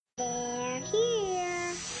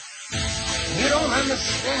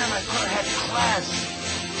understand. I could have had class.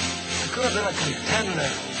 I could have been a contender.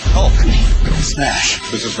 Hulk, go smash.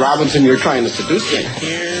 Mrs. Robinson, you're trying to seduce me.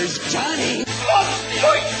 Here's Johnny.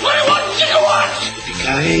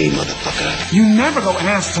 Hey, motherfucker. You never go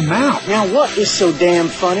ass to mouth. Now what is so damn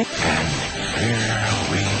funny? And here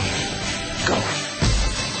we go.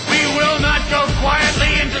 We will not go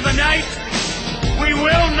quietly into the night. We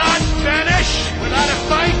will not vanish without a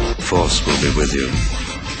fight. The Force will be with you.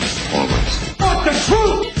 Always. But the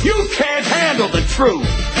truth! You can't handle the truth!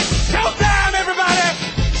 Showtime, everybody!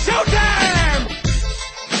 Showtime!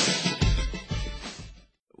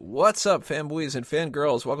 What's up, fanboys and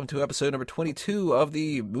fangirls? Welcome to episode number 22 of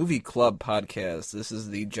the Movie Club podcast. This is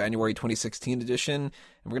the January 2016 edition, and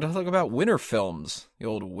we're going to talk about winter films. The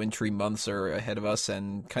old wintry months are ahead of us,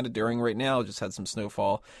 and kind of during right now, just had some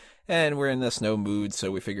snowfall, and we're in the snow mood,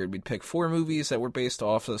 so we figured we'd pick 4 movies that were based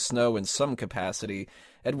off of snow in some capacity.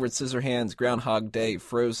 Edward Scissorhands, Groundhog Day,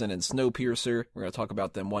 Frozen, and Snowpiercer. We're going to talk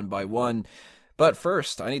about them one by one. But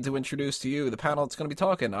first, I need to introduce to you the panel that's going to be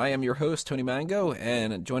talking. I am your host, Tony Mango,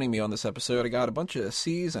 and joining me on this episode, I got a bunch of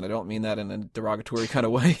C's, and I don't mean that in a derogatory kind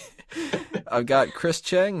of way. I've got Chris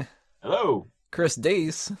Cheng. Hello. Chris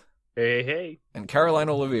Dace. Hey, hey. And Caroline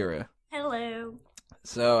Oliveira. Hello.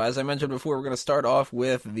 So, as I mentioned before, we're going to start off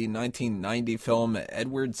with the 1990 film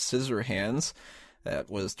Edward Scissorhands. That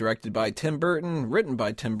was directed by Tim Burton, written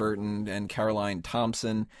by Tim Burton and Caroline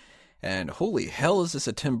Thompson. And holy hell, is this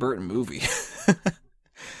a Tim Burton movie?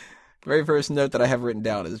 Very first note that I have written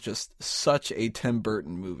down is just such a Tim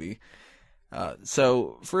Burton movie.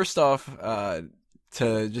 So first off,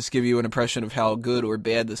 to just give you an impression of how good or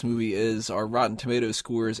bad this movie is, our Rotten Tomatoes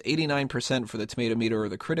score is 89% for the tomato meter or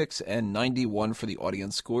the critics and 91% for the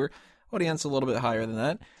audience score. Audience a little bit higher than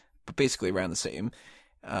that, but basically around the same.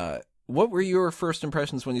 What were your first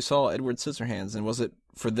impressions when you saw Edward Scissorhands, and was it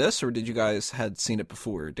for this, or did you guys had seen it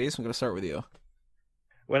before? Dave, I'm going to start with you.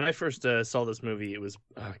 When I first saw this movie, it was,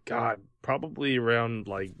 probably around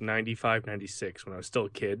like 95, 96 when I was still a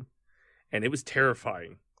kid, and it was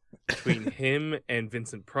terrifying. Between him and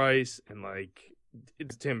Vincent Price, and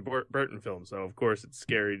it's a Tim Burton film, so of course it's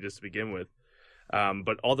scary just to begin with.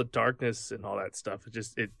 But all the darkness and all that stuff,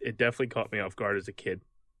 it definitely caught me off guard as a kid.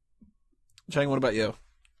 Chang, what about you?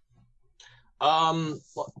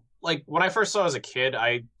 When I first saw it as a kid,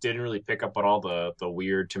 I didn't really pick up on all the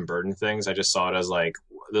weird Tim Burton things. I just saw it as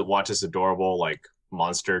watch this adorable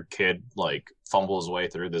monster kid fumble his way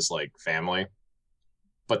through this family.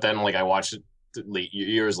 But then I watched it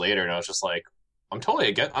years later, and I was just I'm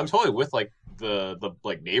totally with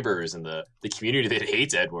the neighbors and the community that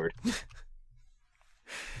hates Edward.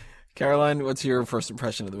 Caroline, what's your first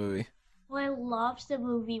impression of the movie? Well, I loved the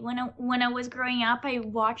movie. When I was growing up, I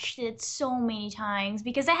watched it so many times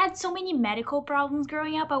because I had so many medical problems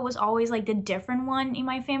growing up. I was always the different one in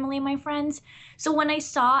my family and my friends. So when I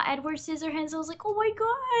saw Edward Scissorhands, I was like, oh my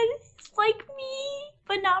god, it's like me,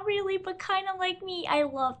 but not really, but kind of like me. I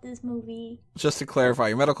love this movie. Just to clarify,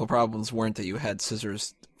 your medical problems weren't that you had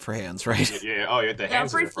scissors for hands, right? Yeah. Oh, you had the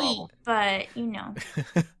hands for are the problem. feet, but you know.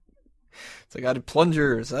 It's I had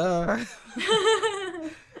plungers.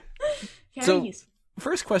 So,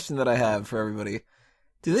 first question that I have for everybody.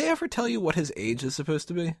 Do they ever tell you what his age is supposed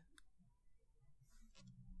to be?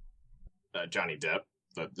 Johnny Depp.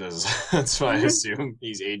 That's what I assume.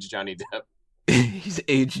 He's aged Johnny Depp. He's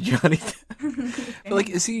aged Johnny Depp. But,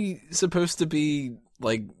 is he supposed to be,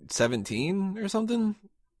 17 or something?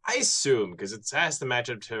 I assume, because it has to match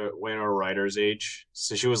up to Winona Ryder's age.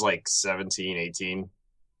 So she was, 17, 18.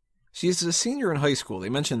 She's a senior in high school. They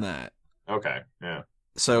mentioned that. Okay, yeah.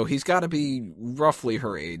 So he's got to be roughly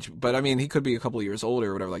her age, but I mean, he could be a couple of years older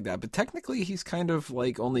or whatever like that. But technically, he's kind of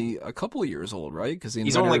only a couple of years old, right? Because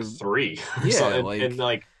he's only 3.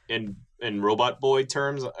 Yeah, in Robot Boy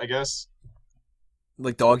terms, I guess.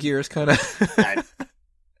 Dog years, kind of.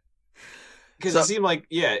 Because it seemed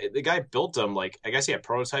the guy built them. I guess he had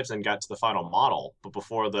prototypes and got to the final model, but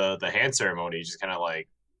before the hand ceremony, he just kind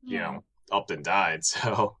of upped and died.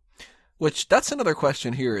 So, which that's another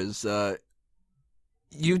question here is.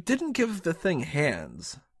 You didn't give the thing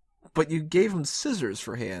hands, but you gave him scissors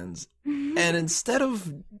for hands. And instead of,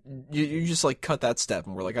 you just cut that step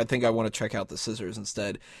and we're I think I want to check out the scissors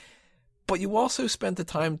instead. But you also spent the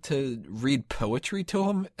time to read poetry to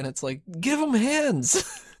him, and it's give him hands.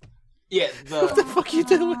 Yeah. What the fuck are you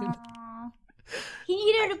doing? He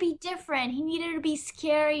needed to be different. He needed to be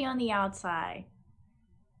scary on the outside.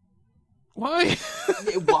 Why? Because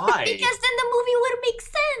then the movie would make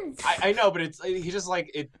sense. I know, but he just like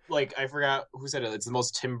it. Like I forgot who said it. It's the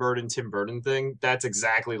most Tim Burton thing. That's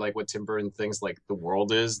exactly like what Tim Burton thinks like the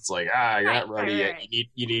world is. It's like you're not ready yet. Right.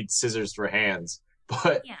 You need scissors for hands.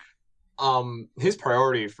 But Yeah. his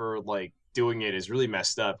priority for like doing it is really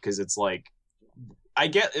messed up because it's like I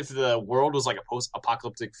get if the world was like a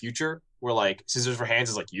post-apocalyptic future where like scissors for hands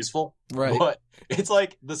is like useful, Right. But it's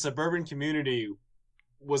like the suburban community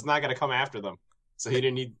was not going to come after them, so he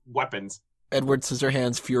didn't need weapons. Edward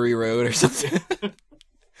Scissorhands Fury Road or something.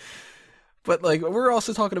 But like we're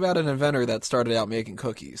also talking about an inventor that started out making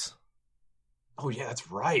cookies. Oh yeah, that's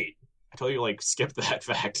right. I told you like skip that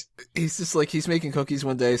fact. He's just like he's making cookies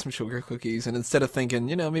one day, some sugar cookies, and instead of thinking,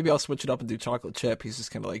 maybe I'll switch it up and do chocolate chip, he's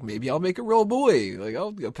just kind of like, maybe I'll make a real boy. Like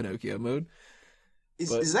I'll go Pinocchio mode.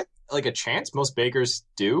 Is that like a chance most bakers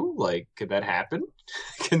do? Like, could that happen?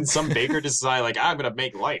 Can some baker decide like I'm gonna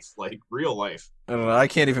make life, like real life? I don't know. I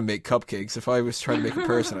can't even make cupcakes. If I was trying to make a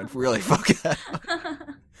person, I'd really fuck it up.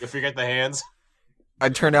 You forget the hands.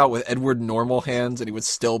 I'd turn out with Edward normal hands, and he would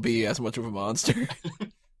still be as much of a monster.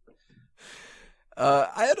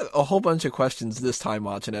 I had a whole bunch of questions this time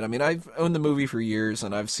watching it. I mean, I've owned the movie for years,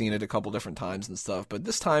 and I've seen it a couple different times and stuff. But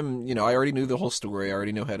this time, I already knew the whole story. I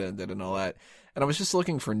already knew how it ended and all that. And I was just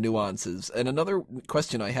looking for nuances. And another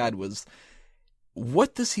question I had was,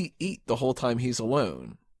 what does he eat the whole time he's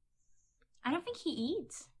alone? I don't think he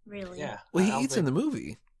eats, really. Yeah. Well, he eats in the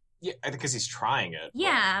movie. Yeah, I think because he's trying it.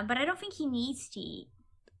 Yeah, but I don't think he needs to eat.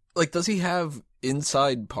 Like, does he have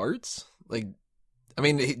inside parts? Like, I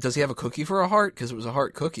mean, does he have a cookie for a heart? Because it was a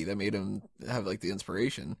heart cookie that made him have, like, the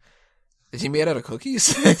inspiration. Is he made out of cookies?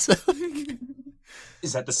 So,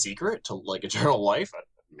 is that the secret to, like, eternal life?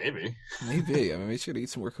 Maybe. Maybe. I mean, we should eat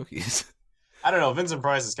some more cookies. I don't know. Vincent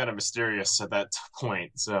Price is kind of mysterious at that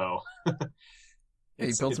point, so... Yeah,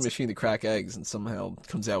 he built a machine to crack eggs and somehow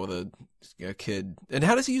comes out with a kid. And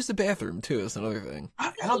how does he use the bathroom, too? That's another thing.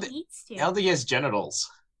 I don't think he has genitals.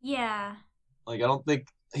 Yeah. Like, I don't think...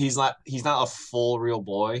 He's not a full real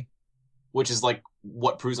boy, which is, like,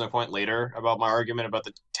 what proves my point later about my argument about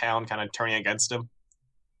the town kind of turning against him.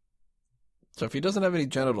 So if he doesn't have any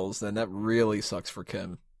genitals, then that really sucks for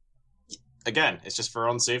Kim. Again, it's just for our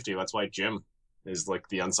own safety. That's why Jim is, like,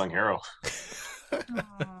 the unsung hero.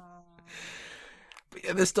 But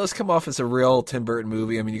yeah, this does come off as a real Tim Burton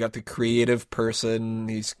movie. I mean, you got the creative person.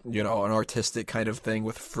 He's, an artistic kind of thing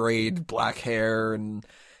with frayed black hair, and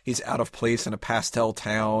he's out of place in a pastel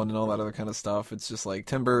town and all that other kind of stuff. It's just like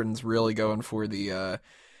Tim Burton's really going for the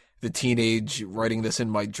teenage writing this in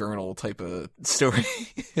my journal type of story,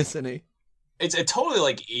 isn't he? It's a totally,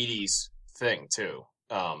 like, 80s thing, too.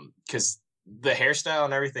 Because the hairstyle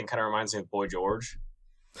and everything kind of reminds me of Boy George.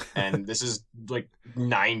 And this is like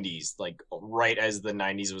 90s, like right as the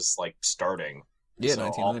 90s was like starting. Yeah, so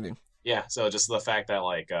 1990. So just the fact that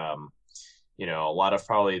like a lot of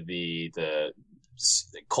probably the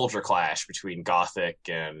culture clash between gothic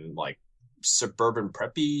and like suburban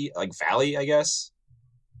preppy, like valley, I guess,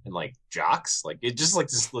 and like jocks, like it just like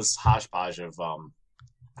this hodgepodge of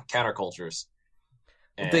countercultures.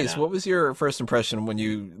 Dace, what was your first impression when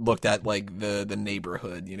you looked at like the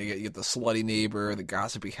neighborhood? You get the slutty neighbor, the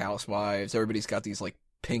gossipy housewives. Everybody's got these like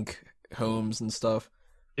pink homes and stuff.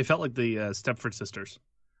 It felt like the Stepford Sisters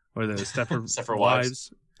or the Stepford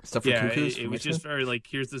Wives. Stepford Cuckoos. It was just very like,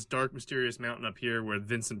 here's this dark, mysterious mountain up here where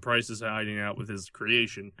Vincent Price is hiding out with his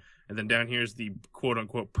creation, and then down here's the quote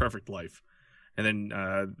unquote perfect life, and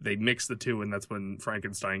then they mix the two, and that's when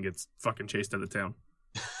Frankenstein gets fucking chased out of town.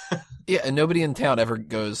 Yeah, and nobody in town ever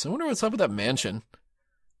goes, I wonder what's up with that mansion.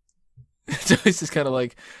 So it's just kind of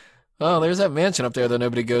like, oh, there's that mansion up there that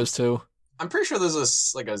nobody goes to. I'm pretty sure there's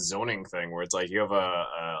a zoning thing where it's like you have a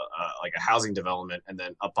housing development, and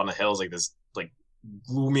then up on the hills like this like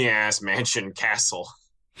gloomy ass mansion castle.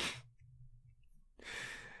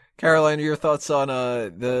 Caroline, your thoughts on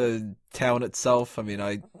the town itself? I mean,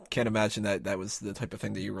 I can't imagine that was the type of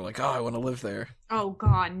thing that you were like, oh, I want to live there. Oh,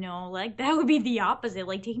 God, no. Like, that would be the opposite.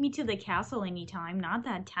 Like, take me to the castle anytime, not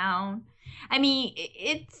that town. I mean,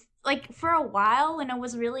 it's, like, for a while when I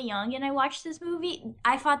was really young and I watched this movie,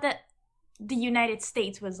 I thought that the United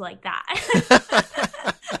States was like that.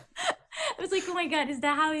 I was like, oh, my God, is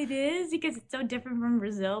that how it is? Because it's so different from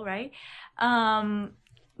Brazil, right?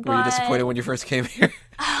 Were you disappointed when you first came here?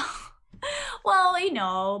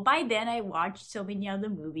 Well, by then I watched so many other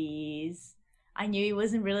movies. I knew it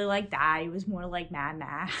wasn't really like that. It was more like Mad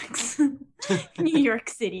Max, New York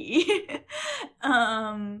City. Yeah,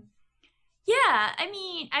 I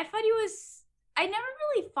mean, I I never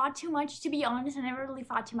really thought too much, to be honest. I never really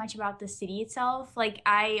thought too much about the city itself. Like,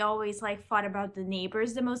 I always, like, thought about the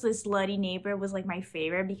neighbors the most. This slutty neighbor was, like, my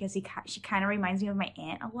favorite because she kind of reminds me of my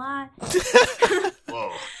aunt a lot.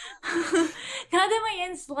 Whoa. Not that my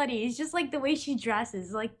aunt's slutty. It's just, like, the way she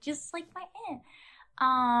dresses. Like, just like my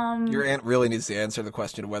aunt. Your aunt really needs to answer the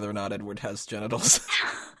question of whether or not Edward has genitals.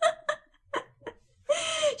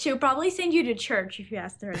 She'll probably send you to church if you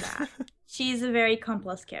ask her that. She's a very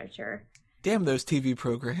complex character. Damn those TV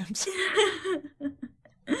programs.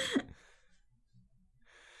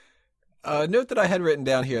 Note that I had written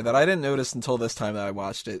down here that I didn't notice until this time that I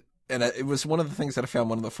watched it, and it was one of the things that I found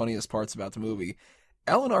one of the funniest parts about the movie.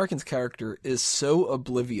 Alan Arkin's character is so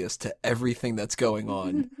oblivious to everything that's going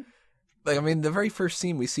on. Like, I mean, the very first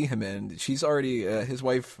scene we see him in, she's already, his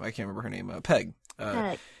wife, I can't remember her name, Peg.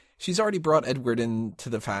 Peg. She's already brought Edward into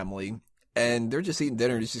the family, and they're just eating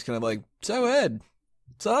dinner, and he's just kind of like, so Ed,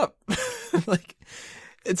 what's up? Like,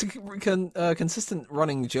 it's a consistent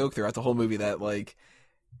running joke throughout the whole movie that, like,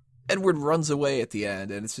 Edward runs away at the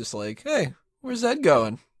end, and it's just like, hey, where's Ed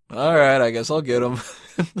going? All right, I guess I'll get him.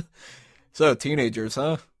 So, teenagers,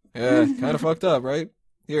 huh? Yeah, kind of fucked up, right?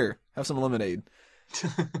 Here, have some lemonade.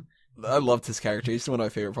 I loved his character. He's one of my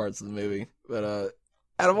favorite parts of the movie. But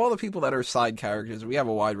out of all the people that are side characters, we have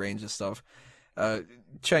a wide range of stuff.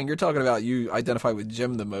 Cheng, you're talking about you identify with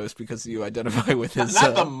Jim the most because you identify with his...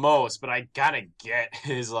 Not the most, but I gotta get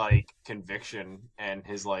his, like, conviction and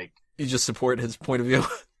his, like... You just support his point of view?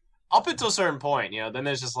 Up until a certain point, you know, then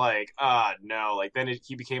there's just like, no. Like, then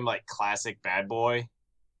he became, like, classic bad boy.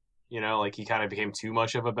 You know, like, he kind of became too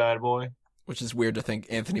much of a bad boy. Which is weird to think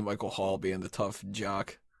Anthony Michael Hall being the tough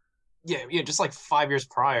jock. Yeah, just like 5 years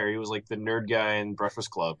prior, he was like the nerd guy in Breakfast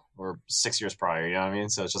Club, or 6 years prior, you know what I mean?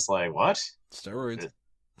 So it's just like, what? Steroids.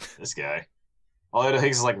 This guy. All it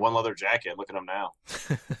takes is like one leather jacket. Look at him now.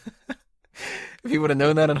 If he would have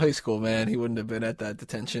known that in high school, man, he wouldn't have been at that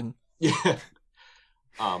detention. Yeah.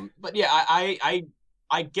 But yeah, I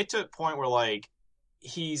get to a point where, like,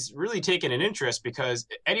 he's really taken an interest because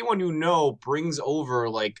anyone you know brings over,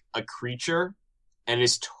 like, a creature and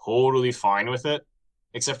is totally fine with it.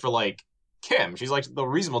 Except for, like, Kim. She's, like, the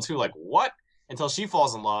reasonable, too. Like, what? Until she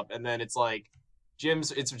falls in love. And then it's, like,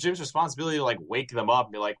 Jim's responsibility to, like, wake them up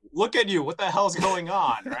and be like, look at you. What the hell's going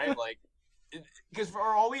on? Right? Like, because for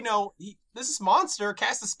all we know, this monster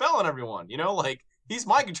cast a spell on everyone. You know? Like, he's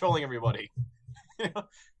mind controlling everybody. You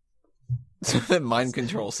know? Mind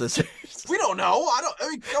control scissors. We don't know. I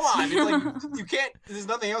mean, come on. It's like, you can't. There's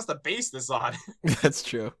nothing else to base this on. That's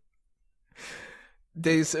true.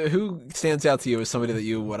 Days, who stands out to you as somebody that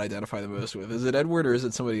you would identify the most with? Is it Edward or is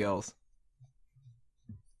it somebody else?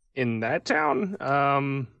 In that town,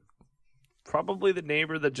 probably the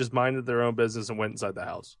neighbor that just minded their own business and went inside the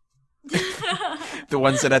house. The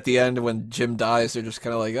ones that at the end, when Jim dies, they're just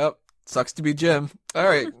kind of like, oh, sucks to be Jim. All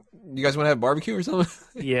right, you guys want to have barbecue or something?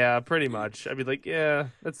 Yeah, pretty much. I'd be like, yeah,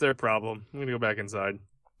 that's their problem. I'm going to go back inside,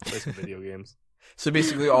 play some video games. So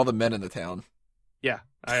basically all the men in the town. Yeah,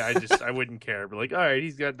 I wouldn't care. But like, all right,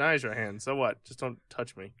 he's got knives right hand. So what? Just don't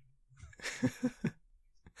touch me.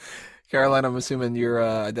 Caroline, I'm assuming you're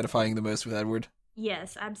identifying the most with Edward.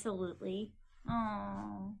 Yes, absolutely.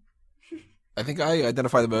 Oh. I think I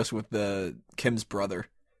identify the most with Kim's brother,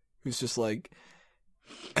 who's just like,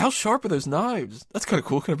 how sharp are those knives? That's kind of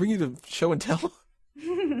cool. Can I bring you to show and tell?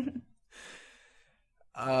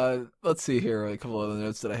 Let's see here. A couple other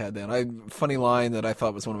notes that I had down. Funny line that I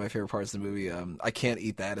thought was one of my favorite parts of the movie. I can't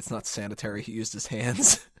eat that. It's not sanitary. He used his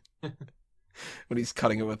hands when he's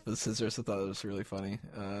cutting it with the scissors. I thought it was really funny.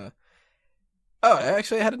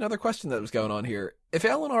 Actually, I had another question that was going on here. If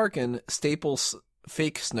Alan Arkin staples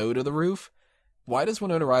fake snow to the roof, why does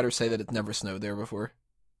Winona Ryder say that it never snowed there before?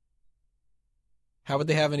 How would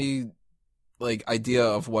they have any idea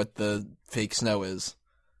of what the fake snow is?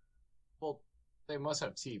 Well, they must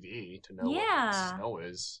have TV to know Yeah. what snow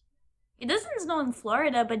is. It doesn't snow in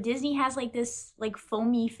Florida, but Disney has this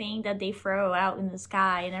foamy thing that they throw out in the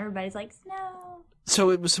sky, and everybody's like, snow. So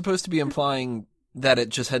it was supposed to be implying that it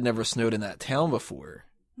just had never snowed in that town before.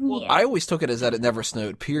 Yeah. I always took it as that it never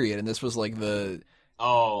snowed, period, and this was like the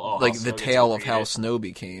the tale of how snow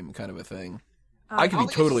became kind of a thing. I could be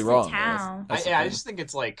it's totally just a wrong. town. I just think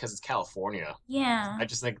it's because it's California. Yeah. I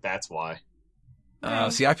just think that's why.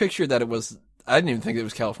 See, I pictured that it was. I didn't even think it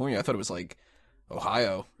was California. I thought it was like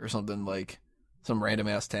Ohio or something, like some random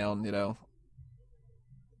ass town. You know,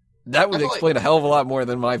 that would explain a hell of a lot more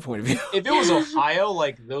than my point of view. If it was Ohio,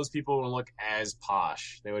 those people would look as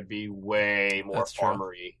posh. They would be way more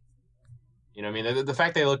farmery. You know what I mean? The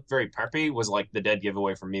fact they looked very preppy was like the dead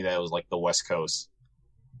giveaway for me that it was like the West Coast.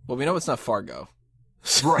 Well, we know it's not Fargo.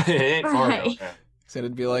 Right. It ain't Fargo. Right. Yeah. So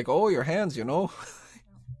it'd be like, oh, your hands, you know.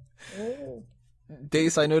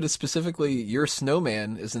 Dace, I noticed specifically your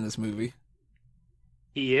snowman is in this movie.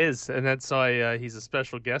 He is, and that's why he's a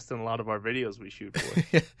special guest in a lot of our videos we shoot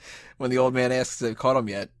for. When the old man asks if they caught him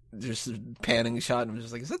yet, just panning shot, and I'm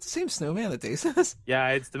just like, is that the same snowman that Dace has? Yeah,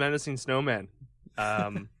 it's the menacing snowman.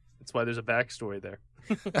 That's why there's a backstory there.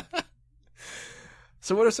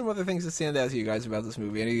 So what are some other things that stand out to you guys about this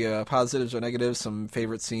movie? Any positives or negatives? Some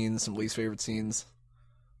favorite scenes, some least favorite scenes?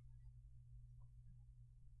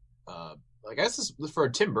 I guess this, for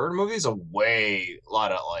a Tim Burton movie, is a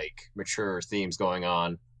lot of like mature themes going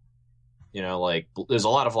on. You know, like there's a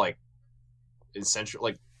lot of like essential,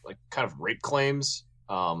 like kind of rape claims,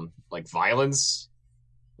 like violence.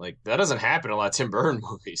 Like that doesn't happen in a lot of Tim Burton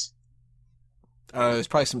movies. There's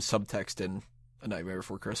probably some subtext in A Nightmare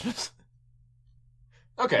Before Christmas.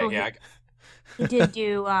 Okay, Oh, yeah. He did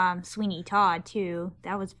do Sweeney Todd too.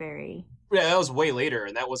 That was very. Yeah, that was way later,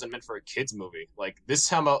 and that wasn't meant for a kids movie. Like this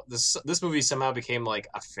movie somehow became like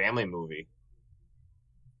a family movie.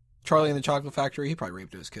 Charlie and the Chocolate Factory, he probably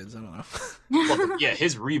raped those kids. I don't know. Well, yeah,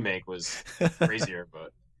 his remake was crazier,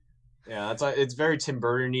 but yeah, it's very Tim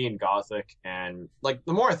Burton-y and gothic. And like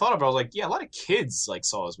the more I thought about it, I was like, yeah, a lot of kids like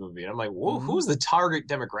saw this movie, and I'm like, whoa, who's the target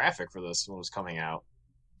demographic for this when it was coming out?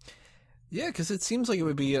 Yeah, because it seems like it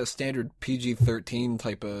would be a standard PG-13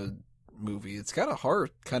 type of movie. It's got a horror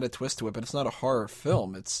kind of twist to it, but it's not a horror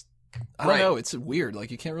film. I don't know, it's weird. Like,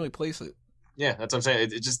 you can't really place it. Yeah, that's what I'm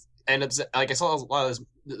saying. It just ends up, like, I saw a lot of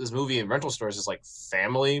this movie in rental stores, just like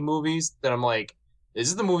family movies, that I'm like,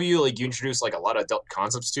 is this the movie you introduce like a lot of adult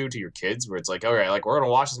concepts to your kids, where it's like, all right, like we're gonna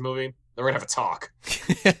watch this movie, then we're gonna have a talk.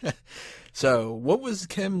 So, what was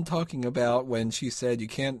Kim talking about when she said you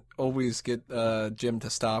can't always get Jim to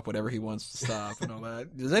stop whatever he wants to stop and all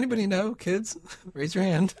that? Does anybody know, kids? Raise your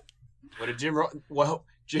hand. What did well,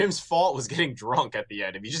 Jim's fault was getting drunk at the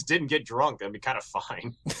end. If he just didn't get drunk, that'd be kind of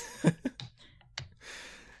fine.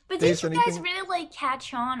 But Dace, did you guys anything? really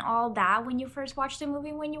catch on all that when you first watched the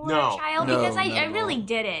movie when you were No. a child? No, Because not I at really all.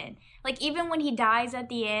 didn't. Like even when he dies at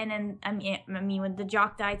the end, and I mean when the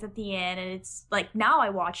jock dies at the end, and it's like now I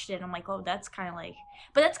watched it, I'm like, oh, that's kind of like.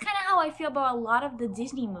 But that's kind of how I feel about a lot of the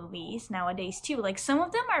Disney movies nowadays too. Like some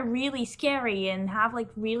of them are really scary and have like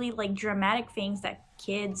really like dramatic things that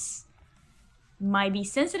kids might be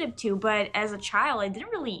sensitive to. But as a child, I didn't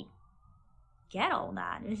really get all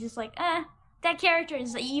that. It's just like, that character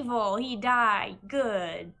is evil. He died.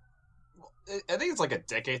 Good. I think it's like a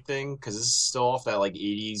decade thing, because this is still off that like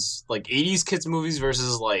 80s kids movies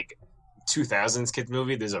versus like 2000s kids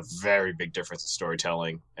movie. There's a very big difference in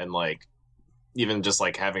storytelling, and like even just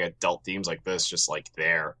like having adult themes like this just like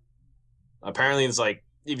there. Apparently it's like,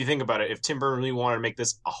 if you think about it, if Tim Burton really wanted to make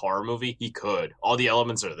this a horror movie, he could. All the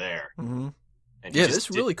elements are there. Mm-hmm. And he Yeah, just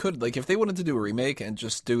this really could. Like, if they wanted to do a remake and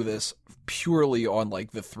just do this purely on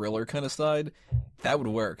like the thriller kind of side, that would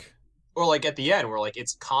work. Or like at the end, where like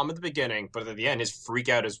it's calm at the beginning, but at the end, his freak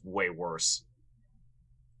out is way worse.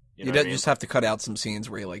 You know You what I mean? just have to cut out some scenes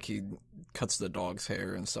where he cuts the dog's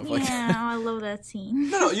hair and stuff like Yeah, that. I love that scene.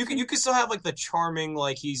 No, you could still have like the charming,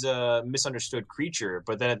 like he's a misunderstood creature,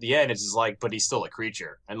 but then at the end, it's just like, but he's still a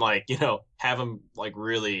creature, and like have him like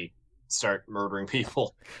really start murdering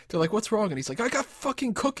people. They're like, "What's wrong?" And he's like, "I got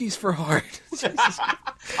fucking cookies for heart."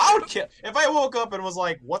 I would kill if I woke up and was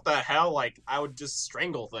like, "What the hell?" Like I would just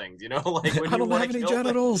strangle things, Like when I you don't wanna have any kill things.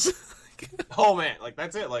 genitals. Oh man, like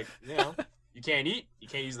that's it. Like you can't eat, you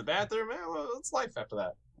can't use the bathroom. Man, well, it's life after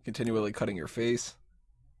that. Continually cutting your face.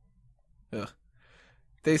 Ugh.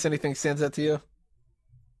 Dace, anything stands out to you?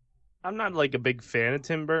 I'm not like a big fan of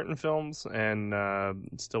Tim Burton films, and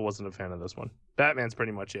still wasn't a fan of this one. Batman's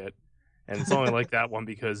pretty much it, and it's only like that one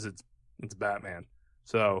because it's Batman.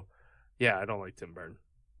 So, yeah, I don't like Tim Burton.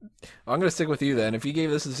 I'm gonna stick with you then. If you gave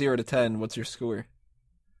this a 0 to 10, what's your score?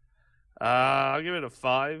 I'll give it a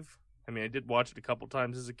 5. I mean, I did watch it a couple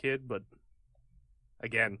times as a kid, but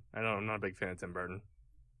again, I'm not a big fan of Tim Burton.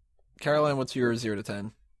 Caroline, what's your 0 to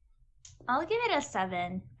 10? I'll give it a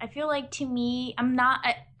 7. I feel like to me,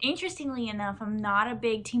 interestingly enough, I'm not a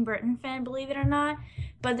big Tim Burton fan, believe it or not,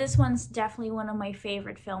 but this one's definitely one of my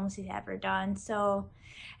favorite films he's ever done. So,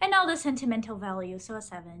 and all the sentimental value, so a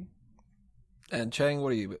 7. And Chang,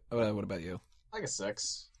 what about you? Like a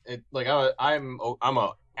 6. It like I'm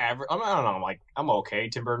a average. I don't know. I'm a okay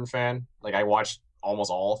Tim Burton fan. Like I watch almost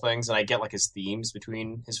all things, and I get like his themes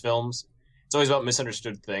between his films. It's always about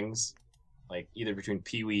misunderstood things, like either between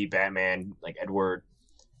Pee-wee, Batman, like Edward,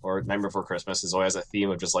 or Nightmare Before Christmas. Is always a theme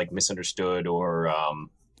of just like misunderstood or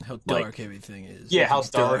how dark everything is. Yeah, how It's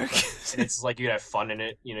dark. And it's like you could have fun in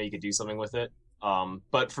it. You could do something with it.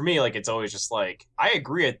 But for me, like, it's always just like, I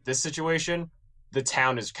agree at this situation, the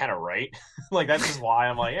town is kind of right. Like, that's just why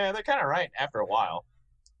I'm like, yeah, they're kind of right after a while.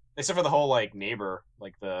 Except for the whole, like, neighbor,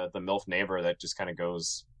 like, the MILF neighbor that just kind of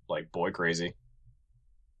goes, like, boy crazy.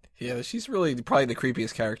 Yeah, she's really probably the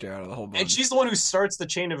creepiest character out of the whole bunch. And she's the one who starts the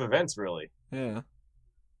chain of events, really. Yeah.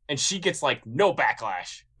 And she gets, like, no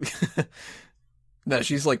backlash. No,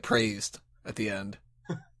 she's, like, praised at the end.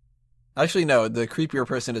 Actually, no, the creepier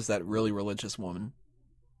person is that really religious woman.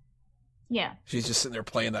 Yeah. She's just sitting there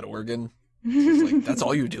playing that organ. She's like, that's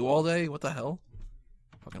all you do all day? What the hell?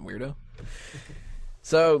 Fucking weirdo.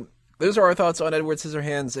 So, those are our thoughts on Edward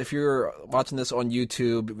Scissorhands. If you're watching this on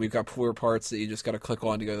YouTube, we've got 4 parts that you just got to click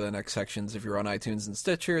on to go to the next sections. If you're on iTunes and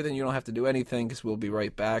Stitcher, then you don't have to do anything because we'll be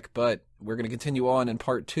right back. But we're going to continue on in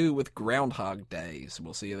part 2 with Groundhog Day. So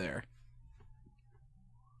we'll see you there.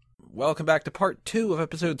 Welcome back to part 2 of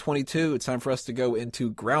episode 22. It's time for us to go into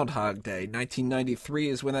Groundhog Day. 1993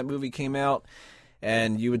 is when that movie came out.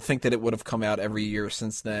 And you would think that it would have come out every year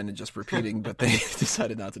since then and just repeating, but they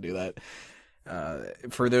decided not to do that.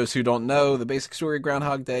 For those who don't know, the basic story of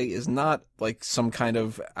Groundhog Day is not like some kind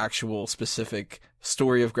of actual specific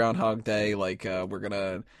story of Groundhog Day, like we're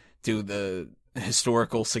gonna do the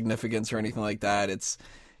historical significance or anything like that. It's,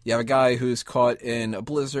 you have a guy who's caught in a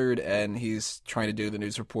blizzard and he's trying to do the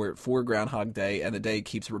news report for Groundhog Day, and the day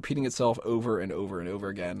keeps repeating itself over and over and over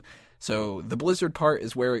again. So the blizzard part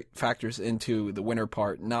is where it factors into the winter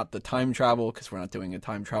part, not the time travel, because we're not doing a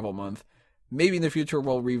time travel month. Maybe in the future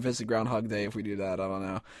we'll revisit Groundhog Day if we do that. I don't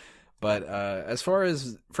know. But as far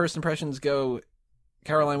as first impressions go,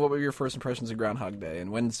 Caroline, what were your first impressions of Groundhog Day? And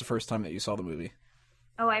when's the first time that you saw the movie?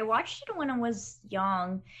 Oh, I watched it when I was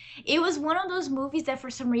young. It was one of those movies that for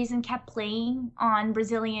some reason kept playing on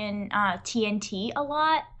Brazilian TNT a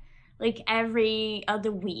lot. Like every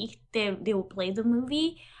other week they would play the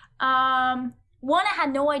movie. One, I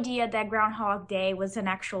had no idea that Groundhog Day was an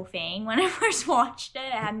actual thing. When I first watched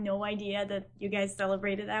it, I had no idea that you guys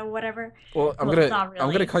celebrated that or whatever. Well, I'm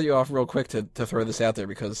gonna cut you off real quick to throw this out there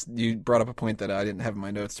because you brought up a point that I didn't have in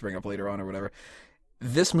my notes to bring up later on or whatever.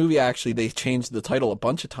 This movie, actually, they changed the title a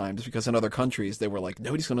bunch of times because in other countries they were like,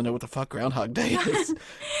 nobody's gonna know what the fuck Groundhog Day is.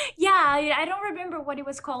 Yeah, I don't remember what it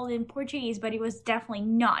was called in Portuguese, but it was definitely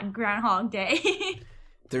not Groundhog Day.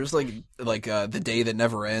 There's like The Day That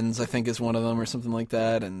Never Ends, I think is one of them or something like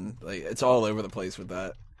that, and like it's all over the place with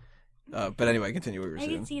that. But anyway, continue what you were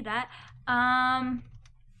saying. I can see that. I'm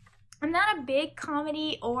not a big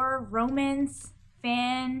comedy or romance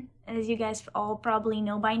fan, as you guys all probably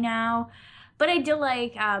know by now, but I do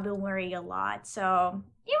like Bill Murray a lot, so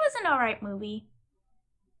it was an alright movie.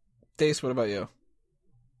 Dace, what about you?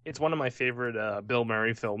 It's one of my favorite Bill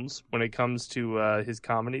Murray films when it comes to his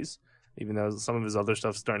comedies. Even though some of his other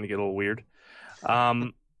stuff's starting to get a little weird.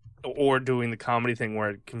 Or doing the comedy thing where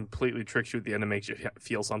it completely tricks you at the end and makes you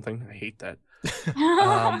feel something. I hate that.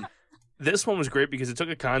 This one was great because it took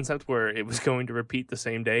a concept where it was going to repeat the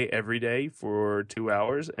same day every day for 2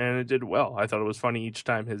 hours, and it did well. I thought it was funny each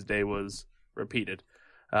time his day was repeated.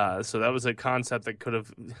 So that was a concept that could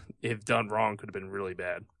have, if done wrong, could have been really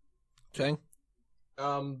bad. Chang?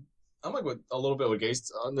 I'm like with a little bit with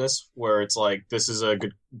Gates on this, where it's like, this is a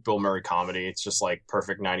good Bill Murray comedy. It's just like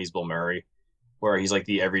perfect 90s Bill Murray, where he's like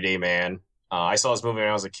the everyday man. I saw this movie when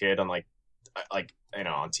I was a kid on like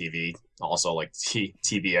on TV, also like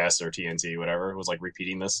TBS or TNT, whatever. It was like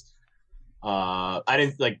repeating this. I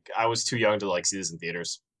was too young to like see this in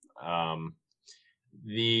theaters.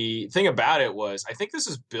 The thing about it was, I think this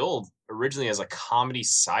was billed originally as a comedy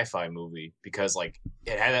sci-fi movie because like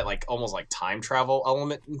it had that like almost like time travel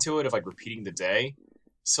element into it of like repeating the day.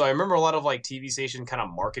 So I remember a lot of like TV station kind of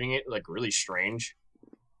marketing it like really strange.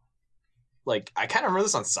 Like I kind of remember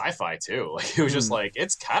this on Sci-Fi too. Like it was just like,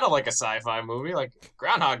 it's kind of like a sci-fi movie, like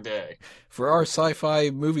Groundhog Day. For our sci-fi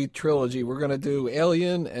movie trilogy, we're gonna do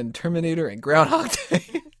Alien and Terminator and Groundhog Day.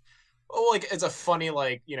 Oh, like it's a funny,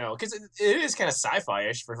 like, you know, because it is kind of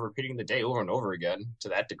sci-fi-ish for repeating the day over and over again to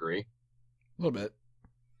that degree. A little bit.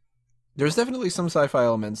 There's definitely some sci-fi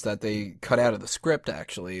elements that they cut out of the script,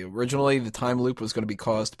 actually. Originally, the time loop was going to be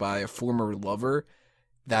caused by a former lover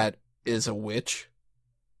that is a witch.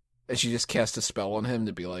 And she just cast a spell on him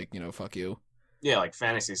to be like, you know, fuck you. Yeah, like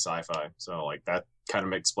fantasy sci-fi. So, like, that kind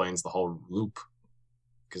of explains the whole loop.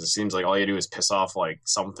 Because it seems like all you do is piss off, like,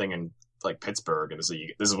 something in, like, Pittsburgh, and this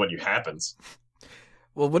is what happens.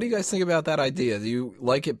 Well, what do you guys think about that idea? Do you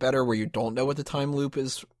like it better where you don't know what the time loop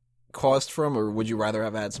is caused from, or would you rather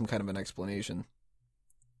have had some kind of an explanation?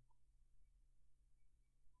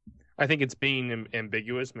 I think it's being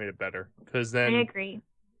ambiguous made it better, because then I agree.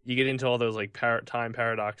 You get into all those like time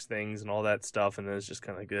paradox things and all that stuff, and then it's just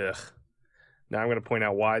kind of like, ugh. Now I'm going to point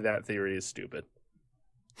out why that theory is stupid.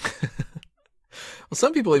 Well,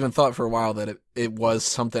 some people even thought for a while that it was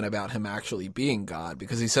something about him actually being God,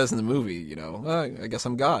 because he says in the movie, I guess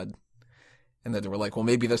I'm God. And then they were like, well,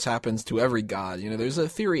 maybe this happens to every God. There's a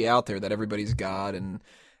theory out there that everybody's God, and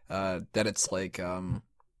that it's like,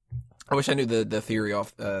 I wish I knew the theory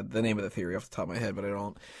the name of the theory off the top of my head, but I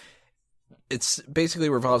don't. It's basically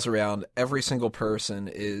revolves around every single person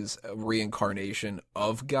is a reincarnation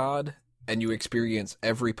of God, and you experience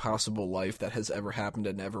every possible life that has ever happened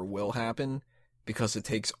and ever will happen, because it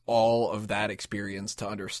takes all of that experience to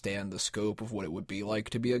understand the scope of what it would be like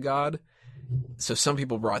to be a god. So some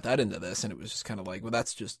people brought that into this, and it was just kind of like, well,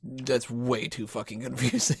 that's way too fucking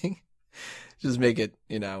confusing. Just make it,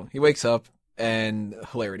 he wakes up and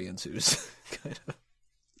hilarity ensues. Kind of.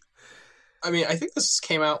 I mean, I think this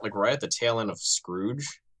came out like right at the tail end of Scrooge.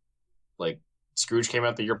 Like, Scrooge came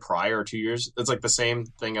out the year prior or 2 years. It's like the same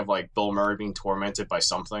thing of like Bill Murray being tormented by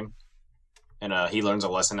something, and he learns a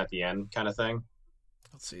lesson at the end, kind of thing.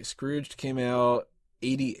 Let's see, Scrooge came out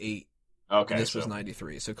 88. Okay, and this was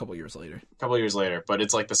 93, so a couple years later. But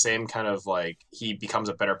it's like the same kind of like he becomes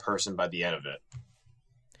a better person by the end of it.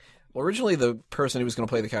 Well, originally the person who was going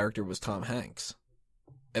to play the character was Tom Hanks,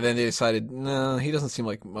 and then they decided, no, he doesn't seem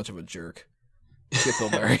like much of a jerk. Get Bill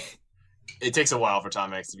Murray. It takes a while for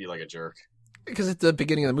Tom Hanks to be like a jerk. Because at the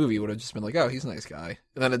beginning of the movie, it would have just been like, oh, he's a nice guy.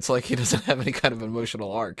 And then it's like he doesn't have any kind of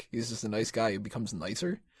emotional arc. He's just a nice guy who becomes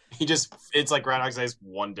nicer. It's like Groundhog Day's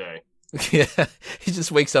one day. Yeah, he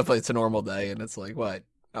just wakes up like it's a normal day, and it's like, what?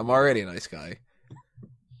 I'm already a nice guy.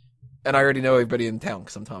 And I already know everybody in town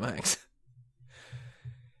because I'm Tom Hanks.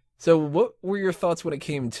 So what were your thoughts when it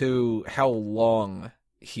came to how long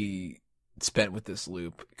he spent with this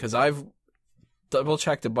loop? Because I've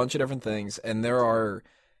double-checked a bunch of different things, and there are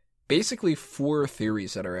basically 4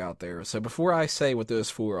 theories that are out there. So before I say what those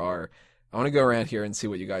 4 are, I want to go around here and see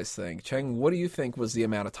what you guys think. Cheng, what do you think was the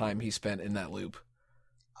amount of time he spent in that loop?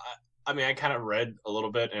 I mean, I kind of read a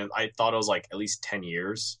little bit, and I thought it was like at least 10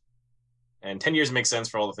 years. And 10 years makes sense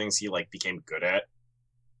for all the things he like became good at,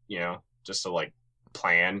 just to like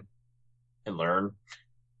plan and learn.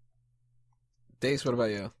 Dace, what about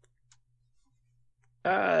you?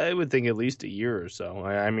 I would think at least a year or so.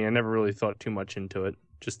 I mean, I never really thought too much into it.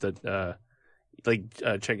 Just that, like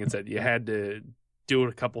Cheng said, you had to do it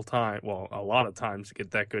a couple times, well, a lot of times to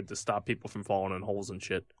get that good to stop people from falling in holes and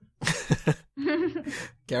shit.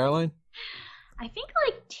 Caroline? I think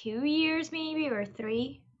like 2 years maybe, or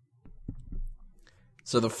 3.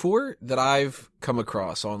 So the 4 that I've come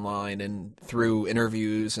across online and through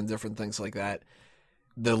interviews and different things like that,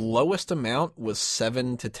 the lowest amount was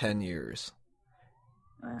 7 to 10 years.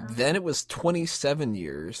 Wow. Then it was 27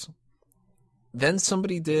 years. Then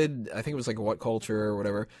somebody did, I think it was like What Culture or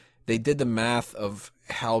whatever, they did the math of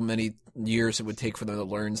how many years it would take for them to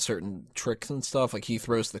learn certain tricks and stuff. Like he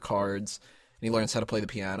throws the cards and he learns how to play the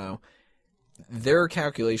piano. Their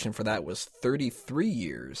calculation for that was 33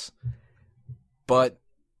 years. But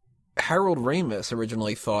Harold Ramis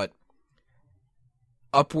originally thought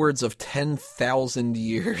upwards of 10,000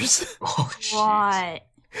 years. Oh, shit. What?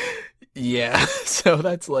 Yeah, so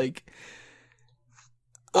that's like,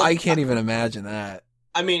 I can't even imagine that.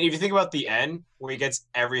 I mean, if you think about the end, where he gets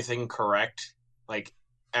everything correct, like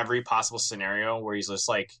every possible scenario, where he's just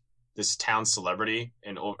like this town celebrity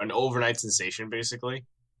and an overnight sensation, basically.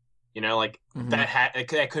 Mm-hmm.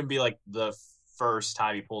 that couldn't be like the first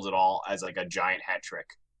time he pulled it all as like a giant hat trick.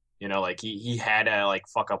 Like he had to like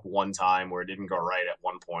fuck up one time where it didn't go right at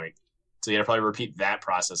one point, so he had to probably repeat that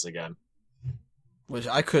process again. Which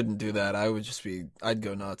I couldn't do that. I'd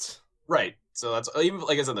go nuts. Right. So that's even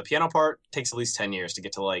like I said, the piano part takes at least 10 years to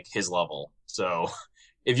get to like his level. So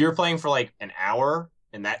if you're playing for like an hour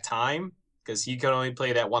in that time, because he could only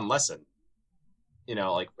play that one lesson,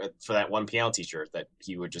 like for that one piano teacher that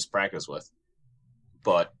he would just practice with.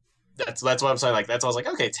 But that's what I'm saying. Like that's why I was like,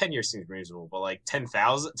 okay, 10 years seems reasonable, but like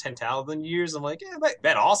 10,000 years, I'm like, yeah,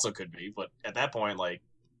 that also could be. But at that point, like,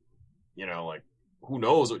 like who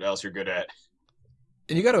knows what else you're good at.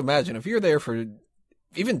 And you got to imagine, if you're there for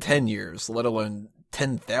even 10 years, let alone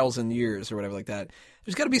 10,000 years or whatever like that,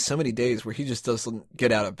 there's got to be so many days where he just doesn't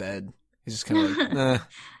get out of bed. He's just kind of like, nah,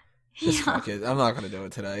 just fuck it. I'm not going to do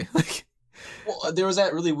it today. Well, there was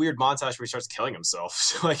that really weird montage where he starts killing himself.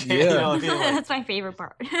 So like, yeah. That's my favorite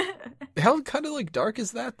part. How kind of like dark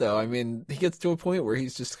is that though? I mean, he gets to a point where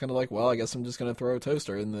he's just kind of like, well, I guess I'm just going to throw a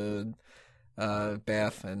toaster in the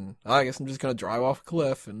bath, and I guess I'm just going to drive off a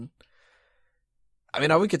cliff. And I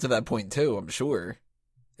mean, I would get to that point too, I'm sure.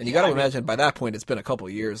 And you got to imagine by that point it's been a couple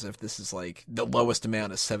of years if this is like the lowest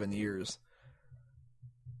amount is 7 years.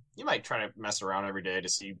 you might try to mess around every day to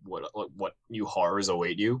see what new horrors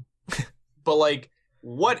await you. But like,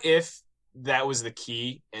 what if that was the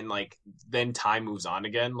key, and like then time moves on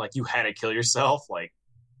again? Like you had to kill yourself. Like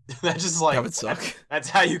that's just like That would suck. That's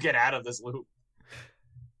how you get out of this loop.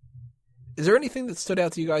 Is there anything that stood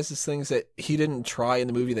out to you guys as things that he didn't try in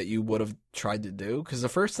the movie that you would have tried to do? Because the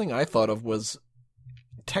first thing I thought of was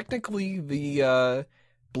technically the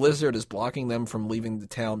blizzard is blocking them from leaving the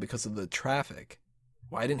town because of the traffic.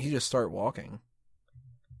 Why didn't he just start walking?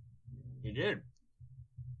 He did.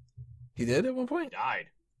 He did at one He point? died.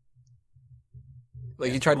 Like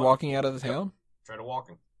Yeah, he tried what? walking out of the town? Tried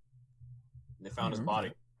walking. And they found his remember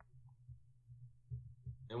body.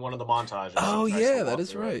 In one of the montages. Oh he tries to yeah, walk that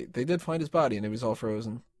is through it. right. They did find his body and it was all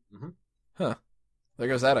frozen. Mhm. Huh. There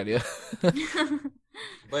goes that idea.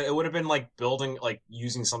 But it would have been like building, like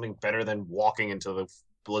using something better than walking into the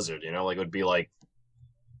blizzard, you know? Like it would be like,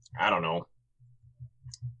 I don't know,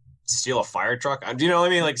 steal a fire truck. Do you know what I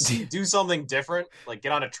mean? Like do something different. Like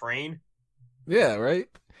get on a train. Yeah, right?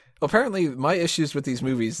 Apparently, my issues with these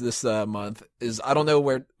movies this month is I don't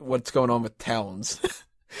know what's going on with towns.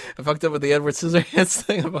 I fucked up with the Edward Scissorhands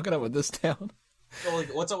thing. I'm fucking up with this town. So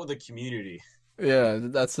like, what's up with the community? Yeah,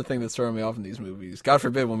 that's the thing that's throwing me off in these movies. God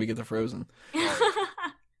forbid when we get to Frozen.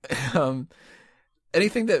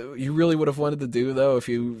 Anything that you really would have wanted to do, though, if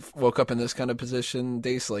you woke up in this kind of position,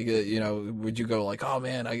 Dace? Like, you know, would you go like, oh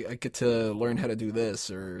man, I get to learn how to do this?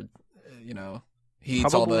 Or, you know, he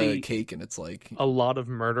eats all the Probably cake and it's like... a lot of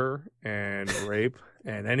murder and rape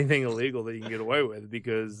and anything illegal that you can get away with,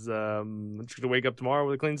 because I'm just gonna wake up tomorrow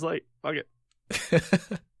with a clean slate. Fuck it.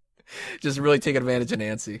 Just really take advantage of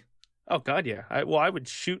Nancy. Oh God, yeah. I would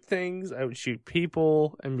shoot things. I would shoot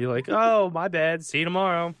people and be like, "Oh, my bad. See you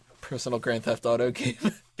tomorrow." Personal Grand Theft Auto game.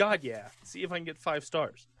 God, yeah. See if I can get 5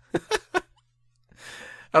 stars.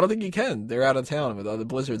 I don't think you can. They're out of town with the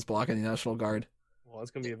blizzards blocking the National Guard. Well,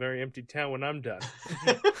 it's gonna be a very empty town when I'm done.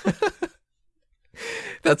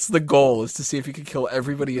 That's the goal, is to see if you can kill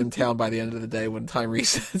everybody in town by the end of the day when time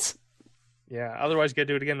resets. Yeah. Otherwise, you gotta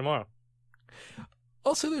do it again tomorrow.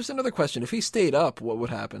 Also, there's another question. If he stayed up, what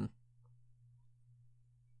would happen?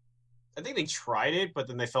 I think they tried it, but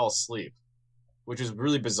then they fell asleep, which is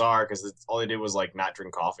really bizarre because all they did was like not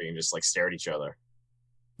drink coffee and just like stare at each other.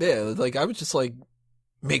 Yeah, like I would just like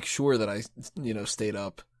make sure that I, you know, stayed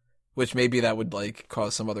up, which maybe that would like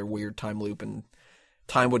cause some other weird time loop and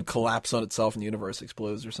time would collapse on itself and the universe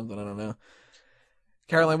explodes or something. I don't know.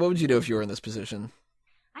 Caroline, what would you do if you were in this position?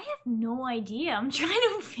 I have no idea. I'm trying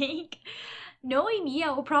to think. Knowing me,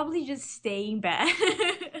 I will probably just stay in bed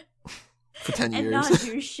For 10 and years. not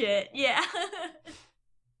do shit. Yeah.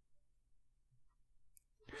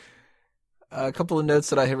 A couple of notes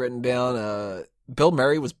that I had written down. Bill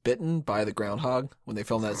Murray was bitten by the groundhog when they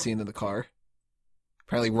filmed that scene in the car.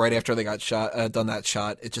 Apparently, right after they got done that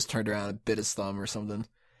shot, it just turned around and bit his thumb or something.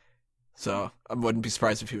 So I wouldn't be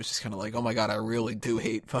surprised if he was just kind of like, "Oh my god, I really do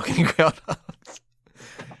hate fucking groundhogs."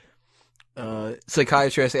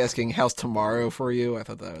 Psychiatrist asking, "How's tomorrow for you?" I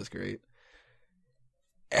thought that was great.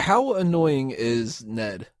 How annoying is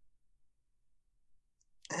Ned?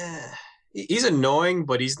 He's annoying,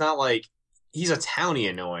 but he's not like, he's a townie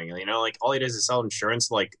annoying. You know, like all he does is sell insurance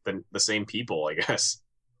to like the same people, I guess.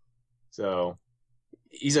 So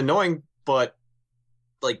he's annoying, but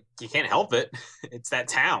like you can't help it. It's that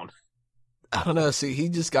town. I don't know. See, he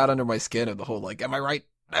just got under my skin of the whole like, "Am I right?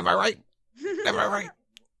 Am I right? Am I right?"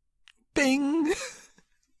 Bing.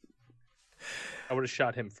 I would have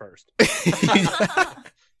shot him first.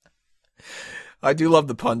 I do love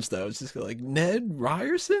the punch though. It's just like, Ned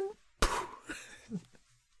Ryerson.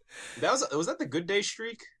 Was that the Good Day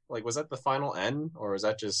streak? Like, was that the final end, or was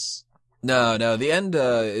that just? No. The end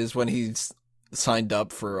is when he's signed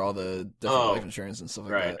up for all the different life insurance and stuff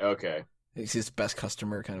like Right. that. Okay. He's his best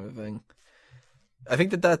customer kind of a thing. I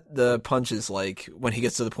think that the punch is like when he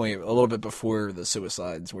gets to the point a little bit before the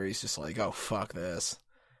suicides where he's just like, "Oh, fuck this."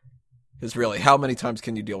 Because really, how many times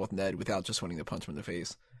can you deal with Ned without just wanting to punch him in the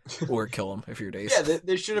face? Or kill him if you're Dace. Yeah,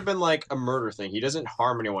 there should have been like a murder thing. He doesn't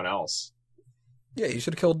harm anyone else. Yeah, you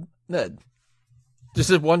should have killed Ned.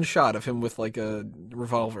 Just one shot of him with like a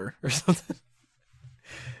revolver or something.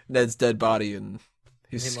 Ned's dead body, and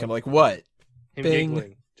he's just kind of like, "What?" Him Bing.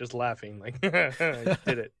 giggling, just laughing, like, I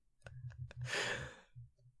did it.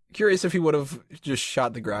 Curious if he would have just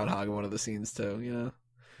shot the groundhog in one of the scenes too, you know?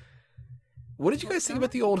 What did you guys think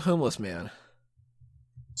about the old homeless man?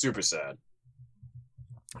 Super sad.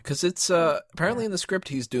 Because it's apparently in the script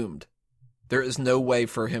he's doomed. There is no way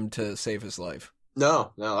for him to save his life.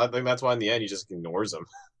 No, I think that's why in the end he just ignores him.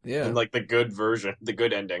 Yeah. In like the good version, the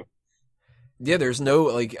good ending. Yeah, there's no,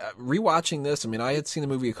 like, rewatching this. I mean, I had seen the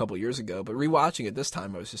movie a couple years ago, but rewatching it this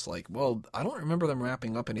time, I was just like, well, I don't remember them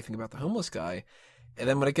wrapping up anything about the homeless guy. And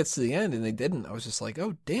then when it gets to the end and they didn't, I was just like,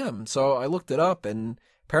 oh, damn. So I looked it up, and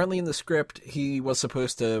apparently in the script, he was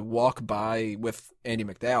supposed to walk by with Andy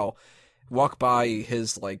McDowell, walk by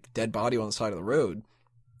his, like, dead body on the side of the road.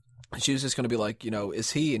 And she was just going to be like, you know,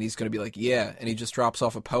 is he? And he's going to be like, yeah. And he just drops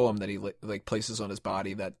off a poem that he, like, places on his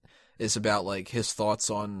body that is about, like, his thoughts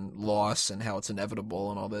on loss and how it's inevitable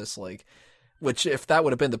and all this, like, which if that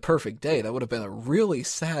would have been the perfect day, that would have been a really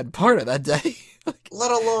sad part of that day.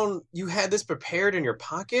 Let alone you had this prepared in your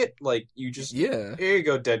pocket, like you just Yeah. Here you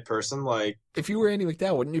go, dead person. Like if you were Andy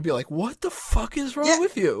McDowell, wouldn't you be like, what the fuck is wrong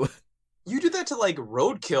with you? You do that to like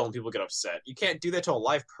roadkill and people get upset. You can't do that to a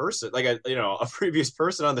live person, like a previous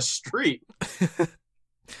person on the street.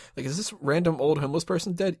 Like, is this random old homeless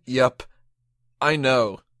person dead? Yep, I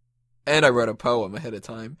know. And I wrote a poem ahead of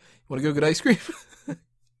time. You want to go get ice cream?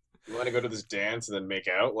 You want to go to this dance and then make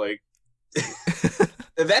out? Like,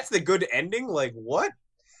 that's the good ending? Like, what?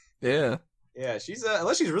 Yeah. Yeah, she's,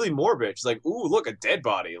 unless she's really morbid. She's like, ooh, look, a dead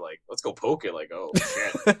body. Like, let's go poke it. Like, oh,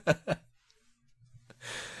 shit.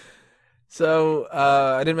 So,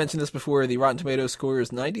 I didn't mention this before. The Rotten Tomatoes score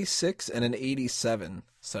is 96 and an 87.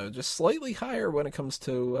 So, just slightly higher when it comes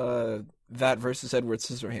to that versus Edward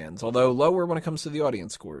Scissorhands. Although lower when it comes to the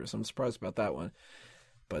audience scores. I'm surprised about that one.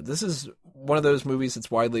 But this is one of those movies that's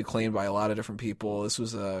widely acclaimed by a lot of different people. This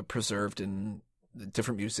was preserved in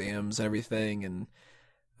different museums and everything. And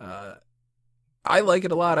I like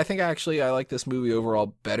it a lot. I think I like this movie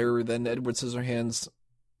overall better than Edward Scissorhands.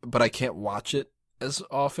 But I can't watch it as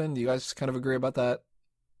often. Do you guys kind of agree about that?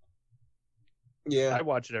 Yeah. I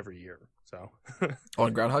watch it every year. So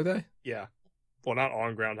on Groundhog Day? Yeah. Well, not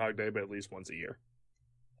on Groundhog Day, but at least once a year.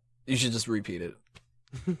 You should just repeat it.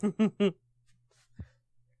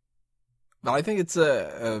 But I think it's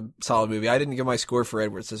a solid movie. I didn't give my score for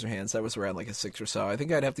Edward Scissorhands. That was around like a 6 or so. I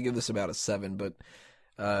think I'd have to give this about a 7. But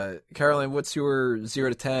Caroline, what's your 0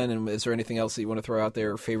 to 10? And is there anything else that you want to throw out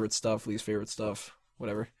there? Favorite stuff, least favorite stuff,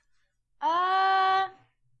 whatever?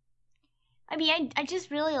 I mean, I just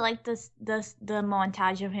really like the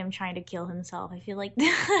montage of him trying to kill himself. I feel like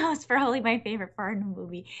that was probably my favorite part of the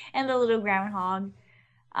movie. And the little groundhog.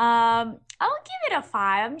 I'll give it a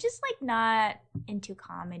 5. I'm just like not into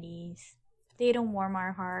comedies. They don't warm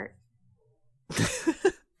our heart.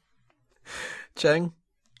 Cheng?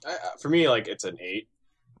 For me, like, it's an 8.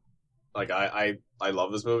 Like, I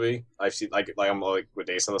love this movie. I've seen, like I'm like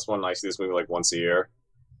with Ace on this one. I see this movie like once a year.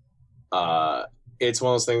 It's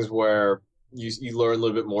one of those things where you learn a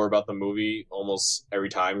little bit more about the movie almost every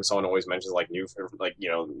time. Someone always mentions like new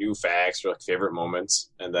facts or like favorite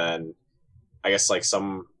moments, and then I guess like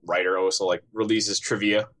some writer also like releases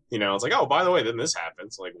trivia. It's like, oh, by the way, then this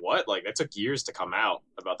happens. Like, what? Like, that took years to come out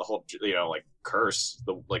about the whole like curse,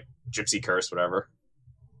 the like gypsy curse, whatever.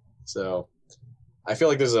 So I feel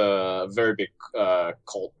like there's a very big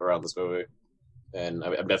cult around this movie, and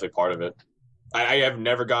I'm definitely part of it. I have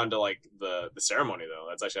never gone to like the ceremony though.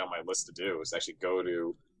 That's actually on my list to do. Is actually go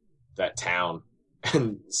to that town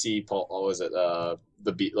and see the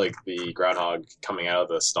groundhog coming out of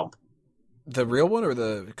the stump. The real one, or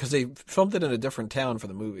because they filmed it in a different town for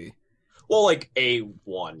the movie. Well, like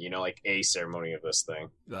A1, like a ceremony of this thing.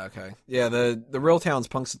 Okay, yeah. The real town's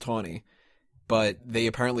Punxsutawney, but they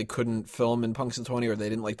apparently couldn't film in Punxsutawney, or they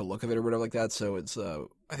didn't like the look of it or whatever like that. So it's I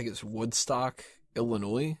think it's Woodstock,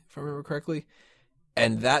 Illinois, if I remember correctly.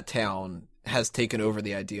 And that town has taken over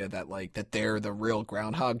the idea that they're the real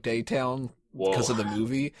Groundhog Day town because of the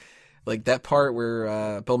movie. Like that part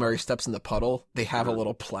where Bill Murray steps in the puddle, they have a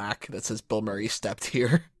little plaque that says Bill Murray stepped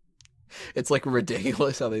here. It's like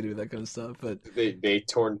ridiculous how they do that kind of stuff. But they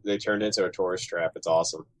turned into a tourist trap. It's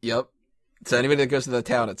awesome. Yep. So anybody that goes to the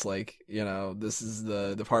town, it's like, this is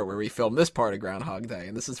the part where we film this part of Groundhog Day,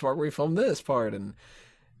 and this is the part where we film this part, and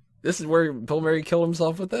this is where Bill Murray killed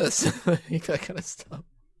himself with this. That kind of stuff.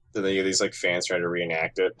 Then they get these like fans trying to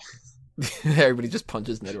reenact it. Everybody just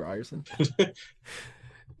punches Ned Ryerson.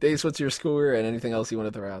 Dace, what's your score, and anything else you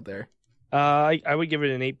want to throw out there? I would give it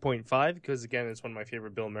an 8.5 because, again, it's one of my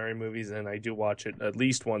favorite Bill Murray movies, and I do watch it at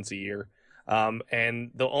least once a year. And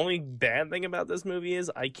the only bad thing about this movie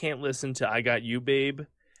is I can't listen to I Got You, Babe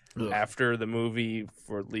after the movie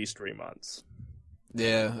for at least 3 months.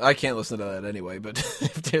 Yeah, I can't listen to that anyway, but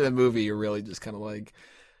after the movie, you're really just kind of like,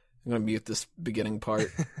 I'm going to mute this beginning part.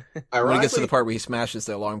 When it gets to the part where he smashes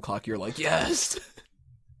the alarm clock, you're like, yes!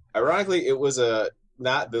 Ironically, it was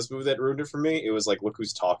not this movie that ruined it for me. It was like Look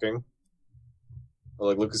Who's Talking. Or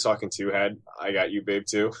like Look Who's Talking 2 had I Got You, Babe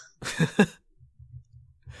too.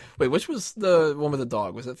 Wait, which was the one with the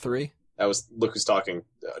dog? Was it 3? That was Look Who's Talking.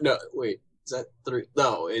 No, wait. Is that 3?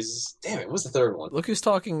 No, damn it. What's the third one? Look Who's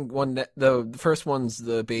Talking. The first one's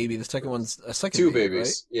the baby. The second one's a second. 2 baby,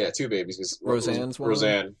 babies. right? Yeah, 2 babies. Roseanne's one.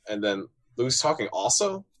 Roseanne, and then Look Who's Talking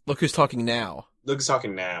also. Look Who's Talking Now. Look Who's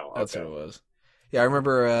Talking Now. That's okay. what it was. Yeah, I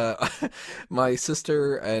remember my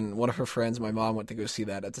sister and one of her friends, my mom, went to go see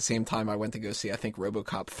that. At the same time, I went to go see, I think,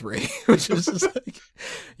 RoboCop 3, which was just like,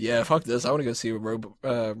 yeah, fuck this. I want to go see a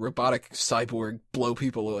robotic cyborg blow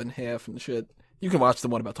people in half and shit. You can watch the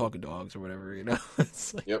one about talking dogs or whatever, you know?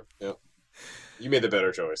 It's like, Yep. You made the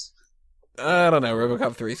better choice. I don't know.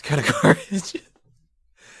 RoboCop 3 is kind of garbage.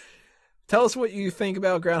 Tell us what you think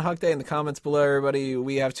about Groundhog Day in the comments below, everybody.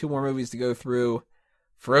 We have 2 more movies to go through.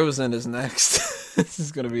 Frozen is next. This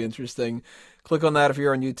is going to be interesting. Click on that if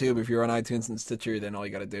you're on YouTube. If you're on iTunes and Stitcher, then all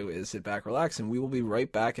you got to do is sit back, relax, and we will be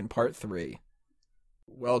right back in part 3.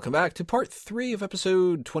 Welcome back to part 3 of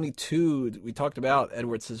episode 22. We talked about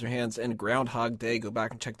Edward Scissorhands and Groundhog Day. Go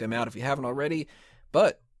back and check them out if you haven't already.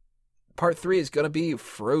 But part 3 is going to be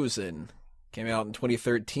Frozen. Came out in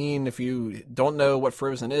 2013. If you don't know what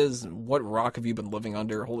Frozen is, what rock have you been living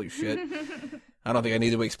under? Holy shit. I don't think I need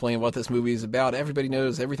to explain what this movie is about. Everybody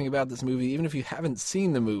knows everything about this movie, even if you haven't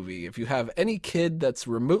seen the movie. If you have any kid that's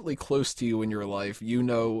remotely close to you in your life, you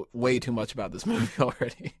know way too much about this movie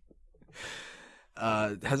already.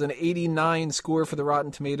 Has an 89 score for the Rotten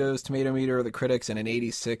Tomatoes tomato meter of the critics, and an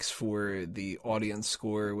 86 for the audience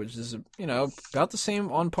score, which is, you know, about the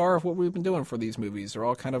same on par of what we've been doing for these movies. They're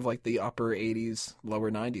all kind of like the upper 80s, lower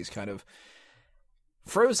 90s kind of.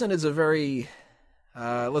 Frozen is a very,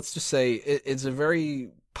 let's just say, it's a very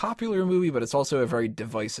popular movie, but it's also a very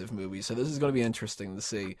divisive movie. So this is going to be interesting to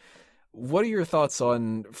see. What are your thoughts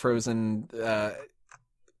on Frozen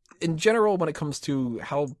in general, when it comes to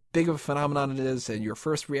how big of a phenomenon it is and your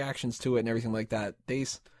first reactions to it and everything like that?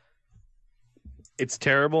 Dace? It's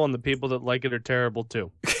terrible, and the people that like it are terrible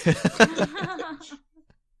too.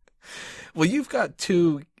 Well, you've got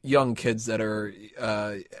 2 young kids that are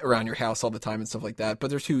around your house all the time and stuff like that,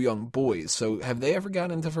 but they're 2 young boys. So have they ever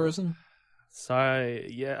gotten into Frozen?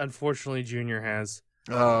 Yeah, unfortunately, Junior has.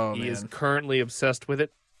 Oh, he man. is currently obsessed with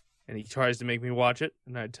it. And he tries to make me watch it,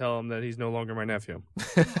 and I tell him that he's no longer my nephew.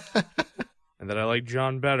 And that I like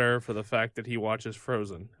John better for the fact that he watches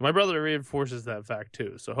Frozen. My brother reinforces that fact,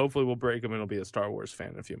 too. So hopefully we'll break him and he'll be a Star Wars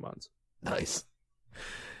fan in a few months. Nice.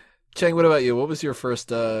 Cheng, what about you? What was your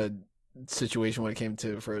first situation when it came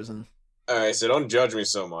to Frozen? All right, so don't judge me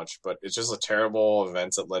so much, but it's just a terrible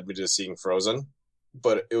event that led me to seeing Frozen.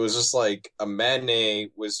 But it was just like a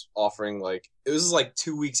matinee was offering, like, it was like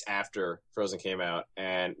 2 weeks after Frozen came out,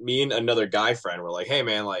 and me and another guy friend were like, hey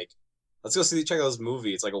man, like, let's go check out this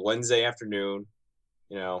movie. It's like a Wednesday afternoon,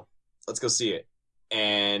 you know, let's go see it.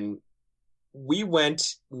 And we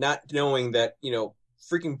went not knowing that, you know,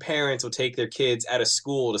 freaking parents would take their kids out of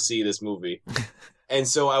school to see this movie. And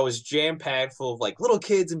so I was jam-packed full of like little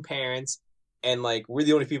kids and parents, and like we're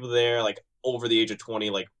the only people there like over the age of 20,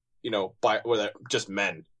 like, you know, just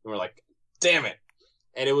men. And we're like, damn it.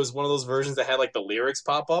 And it was one of those versions that had like the lyrics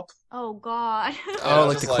pop up. Oh God. Oh,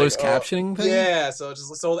 like the closed captioning thing? Yeah, so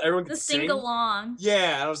everyone could The sing along.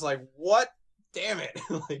 Yeah, and I was like, what? Damn it.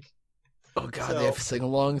 Like, oh God, they have a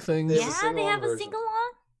sing-along thing? They have a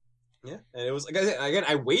sing-along? Yeah, and it was, like, again,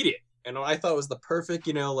 I waited. And I thought it was the perfect,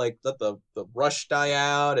 you know, like, let the rush die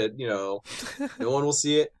out and, you know, no one will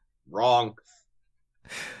see it. Wrong.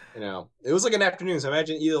 You know, it was like an afternoon, so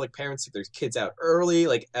imagine either like parents took their kids out early,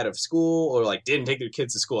 like out of school, or like didn't take their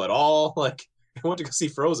kids to school at all. Like, they went to go see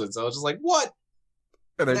Frozen, so I was just like, what?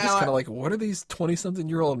 And they're just kind of like, what are these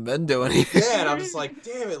 20-something-year-old men doing here? Yeah, and I'm just like,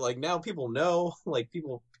 damn it, like, now people know, like,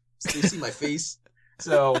 people, they see my face.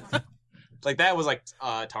 So, like, that was, like,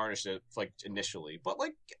 tarnished it, like, initially. But,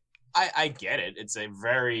 like, I get it. It's a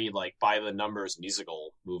very, like, by-the-numbers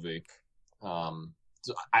musical movie.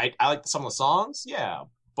 So I like some of the songs, yeah,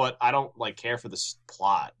 but I don't, like, care for the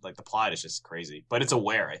plot. Like, the plot is just crazy. But it's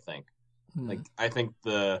aware, I think. Like, I think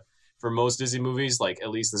for most Disney movies, like, at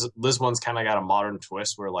least this one's kind of got a modern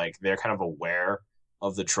twist where, like, they're kind of aware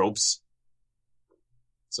of the tropes.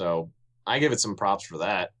 So I give it some props for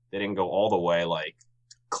that. They didn't go all the way, like,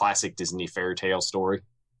 classic Disney fairy tale story.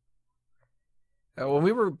 When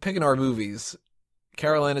we were picking our movies,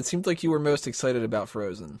 Caroline, it seemed like you were most excited about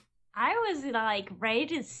Frozen. I was, like, ready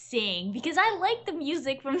to sing because I like the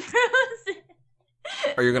music from Frozen.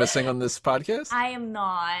 Are you going to sing on this podcast? I am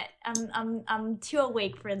not. I'm too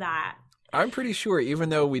awake for that. I'm pretty sure, even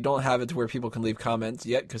though we don't have it to where people can leave comments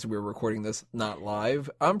yet, because we're recording this not live,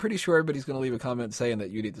 I'm pretty sure everybody's going to leave a comment saying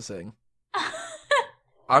that you need to sing.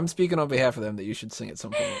 I'm speaking on behalf of them that you should sing at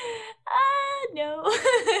some point. No.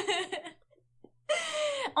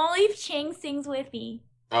 Only if Chang sings with me.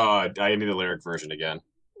 Oh, I need a lyric version again.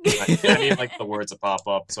 I need like the words to pop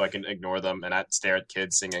up so I can ignore them and not stare at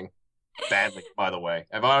kids singing badly. By the way,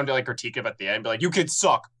 if I wanted to like critique them at the end, be like, "You kids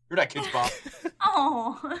suck. You're not Kids Bop."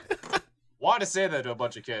 Oh. Wanted to say that to a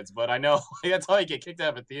bunch of kids, but I know that's how you get kicked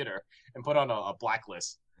out of a theater and put on a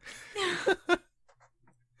blacklist.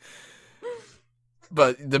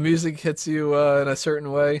 But the music hits you in a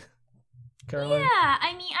certain way, Caroline? Yeah,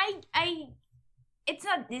 I mean,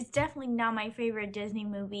 it's definitely not my favorite Disney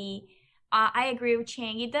movie. I agree with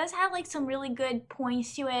Chang. It does have like some really good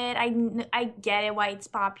points to it. I get it why it's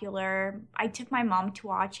popular. I took my mom to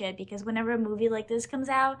watch it because whenever a movie like this comes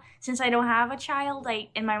out, since I don't have a child,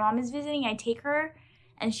 and my mom is visiting, I take her,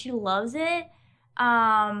 and she loves it.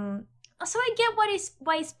 So I get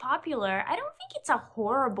why it's popular. I don't think it's a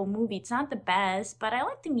horrible movie. It's not the best, but I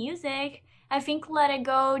like the music. I think Let It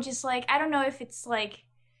Go, just like, I don't know if it's like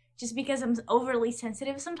just because I'm overly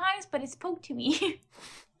sensitive sometimes, but it spoke to me.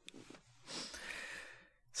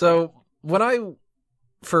 So when I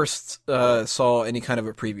first saw any kind of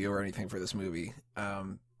a preview or anything for this movie,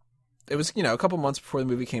 it was, a couple months before the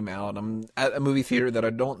movie came out. I'm at a movie theater that I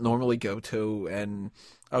don't normally go to, and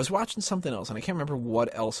I was watching something else, and I can't remember what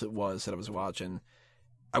else it was that I was watching.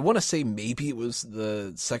 I want to say maybe it was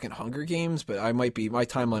the second Hunger Games, but my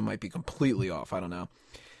timeline might be completely off. I don't know.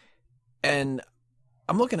 And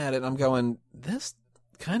I'm looking at it and I'm going, this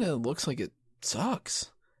kind of looks like it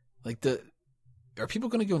sucks. Like, are people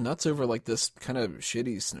going to go nuts over like this kind of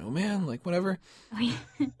shitty snowman? Like, whatever.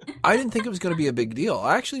 I didn't think it was going to be a big deal.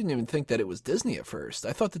 I actually didn't even think that it was Disney at first.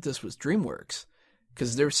 I thought that this was DreamWorks,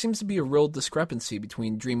 because there seems to be a real discrepancy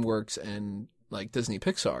between DreamWorks and like Disney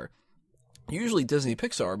Pixar. Usually Disney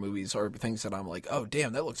Pixar movies are things that I'm like, oh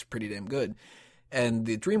damn, that looks pretty damn good. And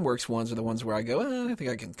the DreamWorks ones are the ones where I go, I think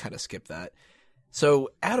I can kind of skip that. So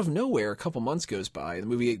out of nowhere, a couple months goes by, the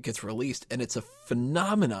movie gets released, and it's a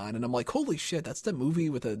phenomenon. And I'm like, holy shit, that's the movie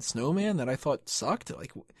with a snowman that I thought sucked?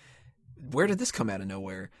 Like, where did this come out of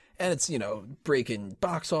nowhere? And it's, breaking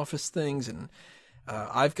box office things. And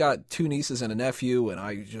I've got 2 nieces and a nephew, and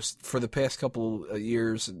I just, for the past couple of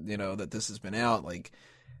years, that this has been out, like,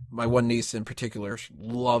 my one niece in particular, she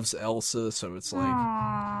loves Elsa, so it's like,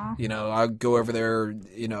 I go over there,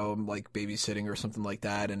 I'm like babysitting or something like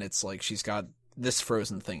that, and it's like she's got this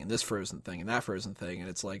Frozen thing and this Frozen thing and that Frozen thing, and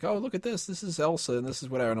it's like, oh, look at this is Elsa and this is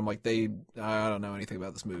whatever, and I'm like, I don't know anything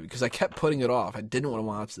about this movie, because I kept putting it off. I didn't want to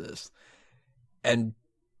watch this. And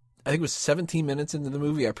I think it was 17 minutes into the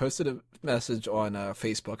movie, I posted a message on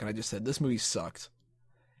Facebook, and I just said, this movie sucked.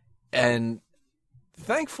 And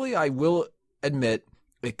thankfully, I will admit,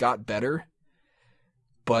 it got better,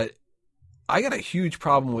 but I got a huge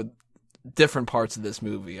problem with different parts of this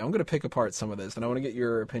movie. I'm going to pick apart some of this, and I want to get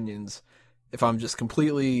your opinions, if I'm just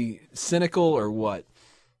completely cynical or what.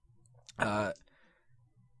 Do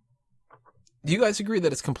you guys agree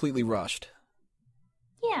that it's completely rushed?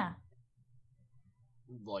 Yeah.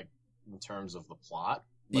 Like, in terms of the plot?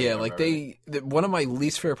 Yeah, like one of my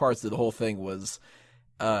least favorite parts of the whole thing was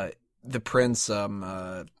the prince, I'm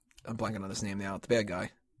blanking on his name now, the bad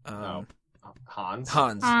guy. Hans?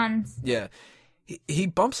 Hans. Yeah. He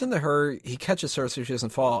bumps into her, he catches her so she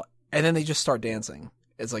doesn't fall, and then they just start dancing.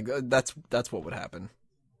 It's like, that's what would happen.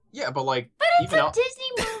 Yeah, but like... But it's a Disney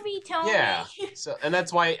movie, Tony. Yeah, so, and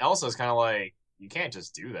that's why Elsa's kind of like, you can't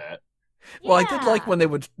just do that. Well, I did like when they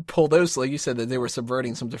would pull those, like you said, that they were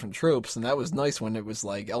subverting some different tropes, and that was nice when it was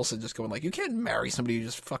like Elsa just going like, you can't marry somebody you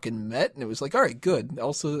just fucking met, and it was like, all right, good.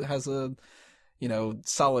 Elsa has a,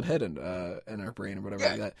 solid head in her brain or whatever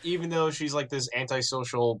like that. Even though she's like this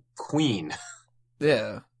antisocial queen.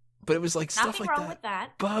 Yeah, but it was like Nothing stuff like wrong with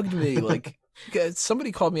that. Bugged me. Like,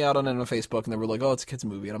 somebody called me out on it on Facebook, and they were like, oh, it's a kid's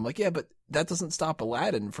movie, and I'm like, yeah, but that doesn't stop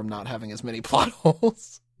Aladdin from not having as many plot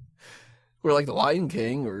holes. Or like The Lion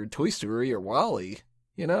King or Toy Story or WALL-E.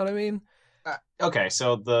 You know what I mean? Okay,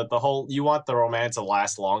 so the whole, you want the romance to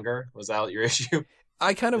last longer? Was that your issue?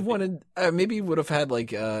 I kind of wanted, maybe would have had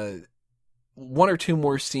like 1 or 2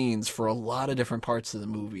 more scenes for a lot of different parts of the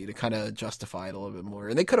movie to kind of justify it a little bit more.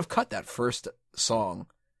 And they could have cut that first song,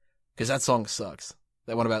 because that song sucks.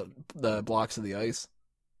 That one about the blocks of the ice.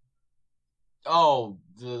 Oh,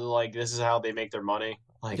 like this is how they make their money?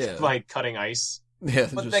 Like cutting ice? Yeah,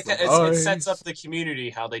 but just it sets up the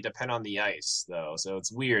community how they depend on the ice, though. So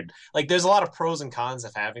it's weird. Like, there's a lot of pros and cons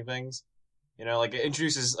of having things. Like it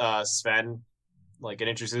introduces Sven. Like it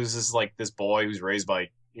introduces like this boy who's raised by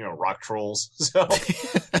rock trolls. So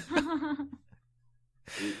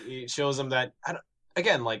it shows them that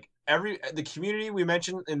the community we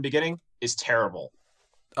mentioned in the beginning is terrible.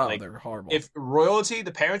 Oh, they're horrible. If royalty,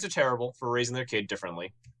 the parents are terrible for raising their kid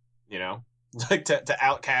differently. like to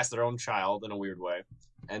outcast their own child in a weird way.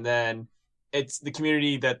 And then it's the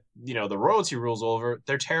community that, you know, the royalty rules over.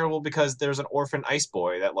 They're terrible because there's an orphan ice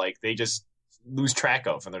boy that like they just lose track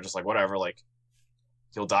of, and they're just like, whatever, like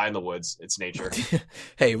he'll die in the woods. It's nature.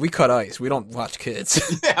 Hey, we cut ice. We don't watch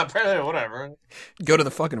kids. Yeah, apparently, whatever. Go to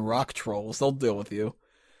the fucking rock trolls. They'll deal with you.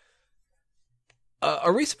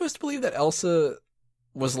 Are we supposed to believe that Elsa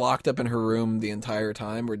was locked up in her room the entire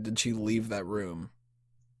time, or did she leave that room?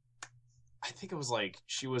 I think it was like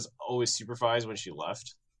she was always supervised when she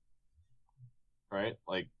left. Right?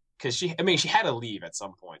 Like, because she had to leave at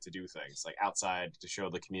some point to do things, like outside to show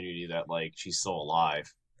the community that, like, she's still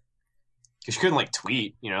alive. Because she couldn't, like,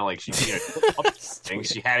 tweet, you know, like, she things.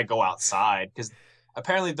 She had to go outside. Because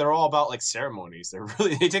apparently they're all about, like, ceremonies.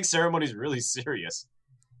 They take ceremonies really serious.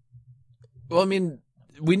 Well, I mean,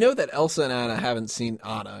 we know that Elsa and Anna haven't seen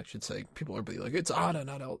Anna, I should say. People are like, it's Anna,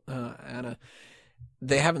 not Anna.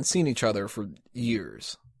 They haven't seen each other for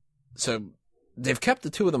years. So they've kept the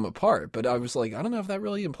two of them apart. But I was like, I don't know if that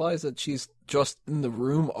really implies that she's just in the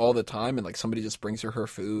room all the time and like somebody just brings her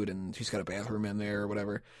food and she's got a bathroom in there or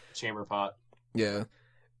whatever. Chamber pot. Yeah.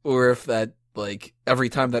 Or if that, like, every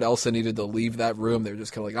time that Elsa needed to leave that room, they're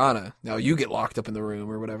just kind of like, Anna, now you get locked up in the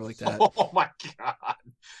room or whatever like that. Oh my God.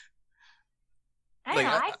 I don't know.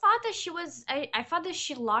 I thought that she was. I thought that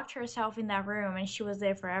she locked herself in that room and she was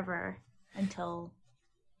there forever until.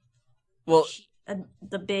 Well,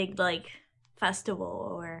 the big like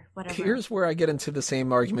festival or whatever. Here's where I get into the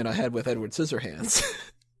same argument I had with Edward Scissorhands.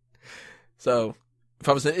 So, if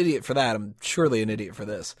I was an idiot for that, I'm surely an idiot for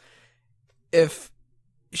this. If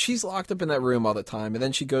she's locked up in that room all the time, and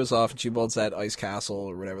then she goes off and she builds that ice castle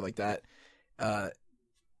or whatever like that,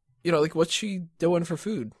 you know, like what's she doing for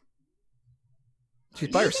food? She's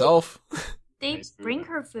by herself. They bring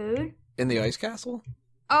her food. In the ice castle?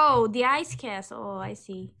 Oh, the ice castle. Oh, I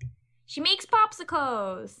see. She makes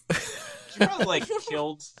popsicles. She probably, like,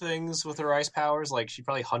 killed things with her ice powers. Like, she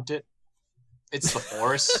probably hunted. It's the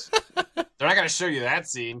forest. They're not going to show you that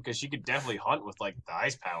scene, because she could definitely hunt with, like, the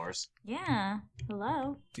ice powers. Yeah.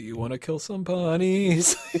 Hello. Do you want to kill some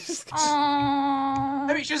bunnies?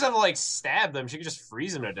 I mean, she doesn't have to, like, stab them. She could just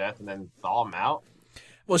freeze them to death and then thaw them out.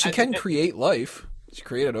 Well, she can create life. She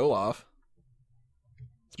created Olaf.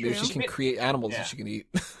 So maybe True. she can create animals that she can eat.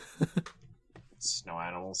 Snow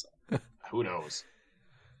animals. Who knows?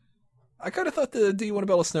 I kind of thought the Do You Want to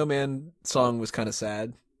Build a Snowman song was kind of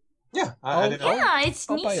sad. Yeah. It needs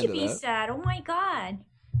to be sad. Oh my God.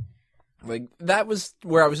 Like, that was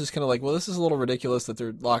where I was just kind of like, well, this is a little ridiculous that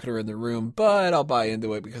they're locking her in the room, but I'll buy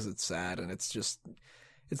into it because it's sad, and it's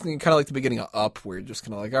kind of like the beginning of Up, where you're just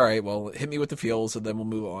kind of like, all right, well, hit me with the feels, and then we'll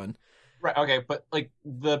move on. Right, okay, but, like,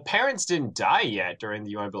 the parents didn't die yet during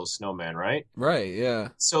the You Want to Build a Snowman, right? Right, yeah.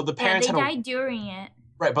 So the parents they died during it.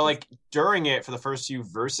 Right, but, like, during it, for the first few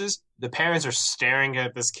verses, the parents are staring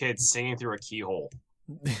at this kid singing through a keyhole.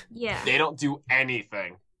 Yeah. They don't do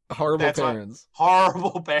anything. Horrible parents.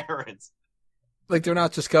 Horrible parents. Like, they're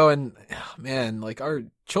not just going, oh, man, like, our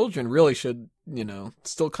children really should, you know,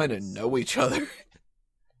 still kind of know each other.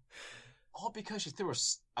 All because she threw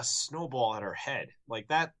a snowball at her head. Like,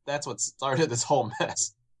 that's what started this whole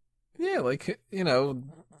mess. Yeah, like, you know,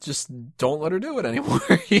 just don't let her do it anymore.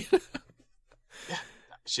 You know? Yeah,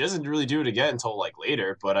 she doesn't really do it again until, like,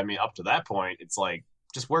 later, but, I mean, up to that point, it's like,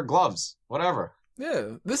 just wear gloves. Whatever.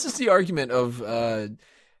 Yeah, this is the argument of,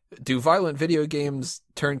 do violent video games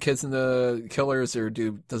turn kids into killers, or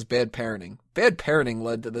does bad parenting? Bad parenting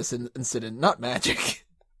led to this incident, not magic.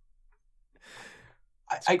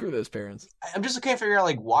 Screw those parents. I'm just trying to figure out,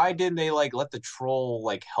 like, why didn't they, like, let the troll,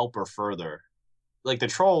 like, help her further? Like, the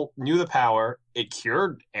troll knew the power, it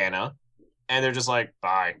cured Anna, and they're just like,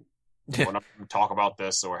 bye. We're not going to talk about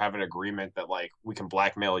this, so we're having an agreement that, like, we can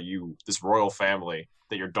blackmail you, this royal family,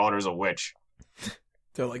 that your daughter's a witch.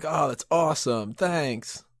 They're like, oh, that's awesome.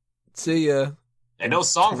 Thanks. See ya. And no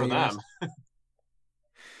song for them.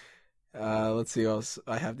 Let's see what else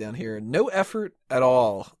I have down here. No effort at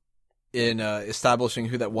all in establishing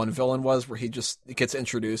who that one villain was, where he just gets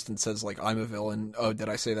introduced and says, like, I'm a villain. Oh, did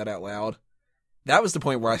I say that out loud? That was the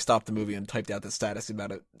point where I stopped the movie and typed out the status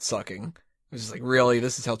about it sucking. It was just like, really?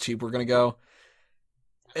 This is how cheap we're going to go?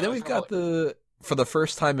 And then we've got the For the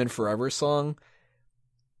First Time in Forever song.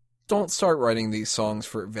 Don't start writing these songs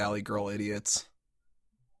for Valley Girl idiots.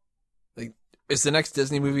 Like, is the next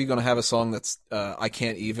Disney movie going to have a song that's I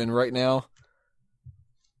Can't Even right now?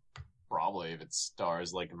 Probably, if it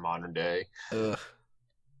stars, like, modern day. Ugh.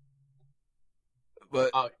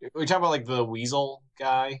 But we talk about, like, the Weasel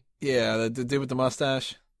guy. Yeah, the dude with the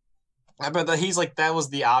mustache. I bet that he's like, that was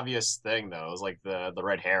the obvious thing, though. It was like the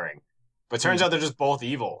red herring. But it turns out they're just both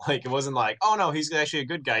evil. Like, it wasn't like, oh no, he's actually a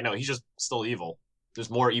good guy. No, he's just still evil. There's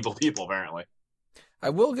more evil people, apparently. I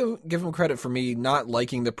will give him credit for me not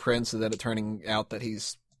liking the prince and then it turning out that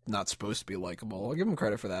he's not supposed to be likable. I'll give him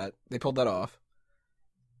credit for that. They pulled that off.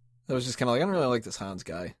 That was just kind of like, I don't really like this Hans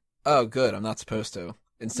guy. Oh, good, I'm not supposed to.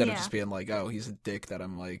 Instead of just being like, oh, he's a dick that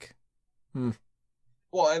I'm like,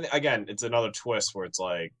 Well, and again, it's another twist where it's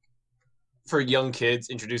like, for young kids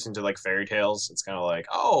introducing to like fairy tales, it's kind of like,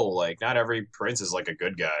 oh, like not every prince is like a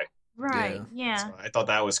good guy. Right. Yeah. So I thought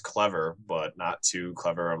that was clever, but not too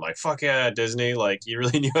clever. I'm like, fuck yeah, Disney! Like you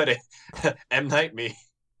really knew how to M Night me.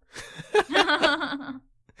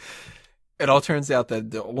 It all turns out that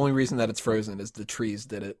the only reason that it's frozen is the trees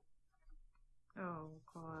did it. Oh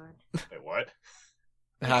God. Wait, what?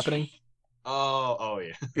 Happening? Oh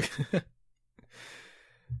yeah.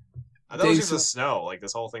 I thought it was just the snow. Like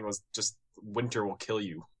this whole thing was just winter will kill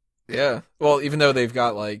you. Yeah. Well, even though they've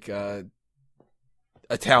got like a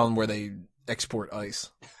town where they export ice.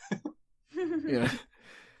 Yeah.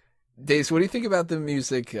 Dace, what do you think about the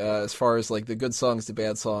music as far as like the good songs, the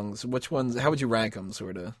bad songs? Which ones? How would you rank them,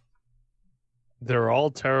 sort of? They're all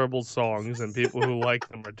terrible songs, and people who like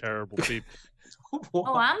them are terrible people.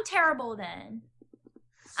 Oh, I'm terrible then.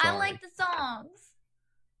 I Sorry. like the songs.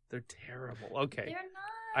 They're terrible. Okay. They're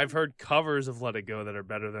not. I've heard covers of Let It Go that are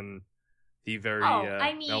better than the very.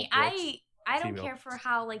 I mean, Mel I Brooks don't female. care for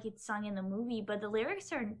how like it's sung in the movie, but the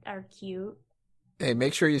lyrics are cute. Hey,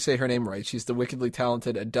 make sure you say her name right. She's the wickedly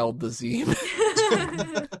talented Adele Dazeem.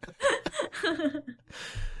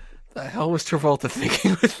 The hell was Travolta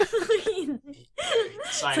thinking with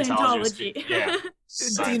Scientology. Yeah.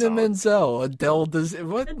 Dina Menzel, Adele Dazeem.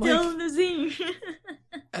 What? Adele Like, Dazeem.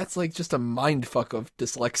 that's like just a mindfuck of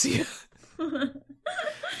dyslexia.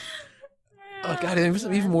 Oh god, it was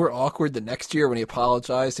even more awkward the next year when he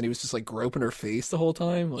apologized and he was just like groping her face the whole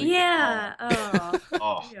time. Like, Yeah. Oh.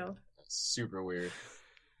 Oh, Yeah. that's super weird.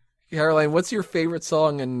 Caroline, what's your favorite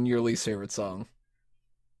song and your least favorite song?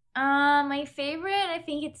 My favorite, I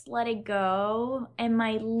think it's Let It Go, and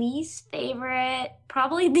my least favorite,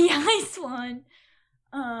 probably the Ice one.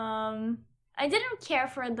 I didn't care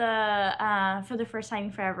for the First Time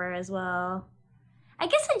in Forever as well. I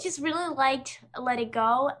guess I just really liked Let It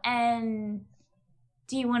Go and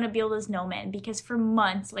Do You Want to Build a Snowman, because for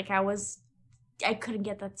months, like I couldn't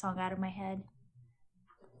get that song out of my head.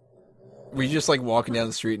 Were you just like walking down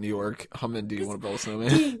the street in New York humming Do You Want to Build a Snowman?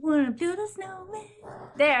 Do you want to build a snowman?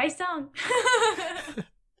 There, I sung.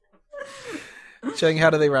 Cheng, how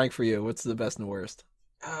do they rank for you? What's the best and worst?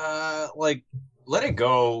 Like Let It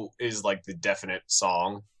Go is like the definite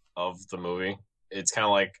song of the movie. It's kind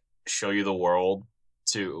of like show you the world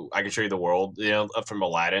I can show you the world, from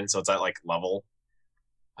Aladdin. So it's that like level,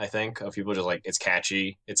 I think, of people just like, it's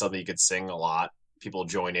catchy. It's something you could sing a lot. People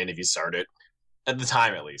join in if you start it at the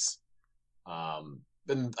time, at least. And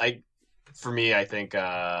for me, I think,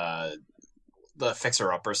 the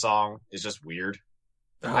Fixer Upper song is just weird.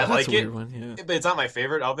 I like it, yeah. but it's not my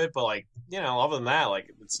favorite of it. But like, other than that, like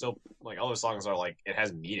it's still like other songs are like it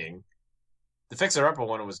has meaning. The Fixer Upper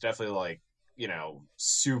one was definitely like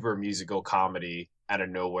super musical comedy out of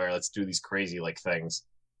nowhere. Let's do these crazy like things.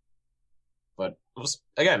 But it was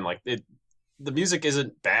again like the music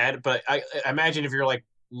isn't bad, but I imagine if you're like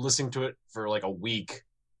listening to it for like a week,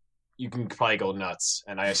 you can probably go nuts.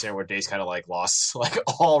 And I understand where Dace kind of like lost like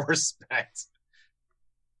all respect.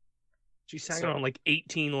 She sang on like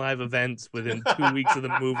 18 live events within 2 weeks of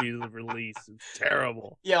the movie's release. It's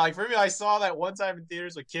terrible. Yeah, like for me, I saw that one time in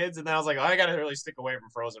theaters with kids, and then I was like, I gotta really stick away from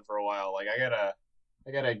Frozen for a while. Like, I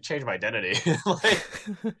gotta change my identity.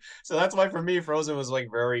 So that's why for me, Frozen was like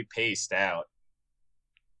very paced out.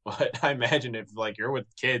 But I imagine if like you're with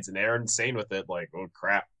kids and they're insane with it, like, oh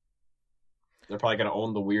crap, they're probably gonna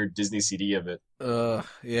own the weird Disney CD of it.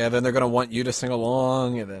 Yeah. Then they're gonna want you to sing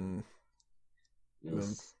along, and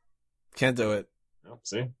then. Can't do it. Oh,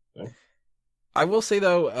 see? Yeah. I will say,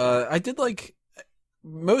 though, I did like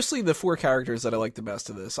mostly the four characters that I like the best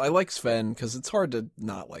of this. I like Sven, because it's hard to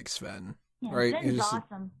not like Sven, right? Sven's He's just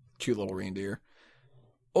awesome. a cute little reindeer.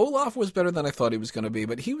 Olaf was better than I thought he was going to be,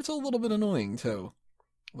 but he was a little bit annoying, too.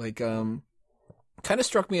 Like, kind of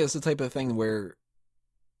struck me as the type of thing where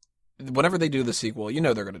whenever they do the sequel,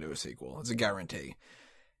 they're going to do a sequel. It's a guarantee.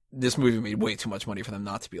 This movie made way too much money for them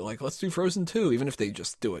not to be like, let's do Frozen 2, even if they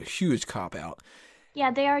just do a huge cop-out.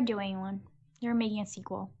 Yeah, they are doing one. They're making a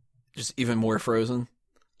sequel. Just even more Frozen.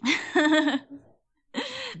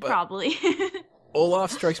 Probably.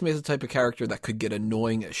 Olaf strikes me as the type of character that could get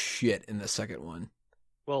annoying as shit in the second one.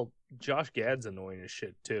 Well, Josh Gad's annoying as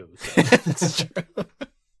shit, too. So. That's true.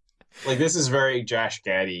 Like, this is very Josh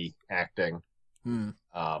Gaddy acting.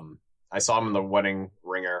 I saw him in The Wedding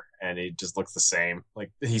Ringer, and he just looks the same.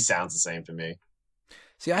 Like, he sounds the same to me.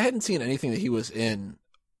 See, I hadn't seen anything that he was in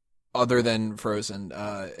other than Frozen,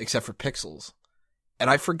 except for Pixels. And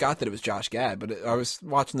I forgot that it was Josh Gad, but I was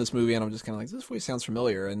watching this movie and I'm just kind of like, this voice sounds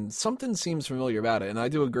familiar, and something seems familiar about it. And I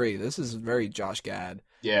do agree, this is very Josh Gad.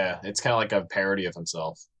 Yeah, it's kind of like a parody of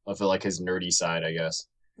himself. I feel like his nerdy side, I guess.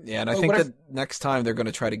 Yeah, and I think that next time they're going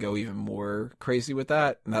to try to go even more crazy with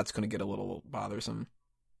that, and that's going to get a little bothersome.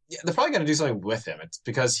 Yeah, they're probably going to do something with him. It's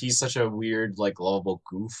because he's such a weird, like, lovable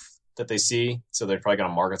goof that they see. So they're probably going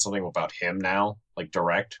to market something about him now, like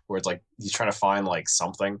direct, where it's like he's trying to find like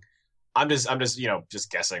something. I'm just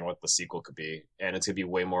just guessing what the sequel could be, and it's gonna be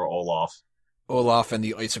way more Olaf and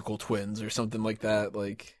the Icicle Twins or something like that.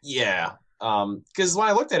 Like, yeah, because when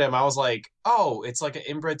I looked at him, I was like, oh, it's like an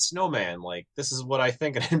inbred snowman. Like, this is what I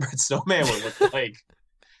think an inbred snowman would look like.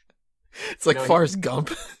 It's like Forrest Gump.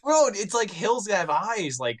 Bro, it's like hills that have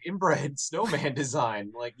eyes, like inbred snowman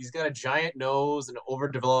design. Like, he's got a giant nose and an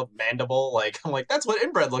overdeveloped mandible. Like, I'm like, that's what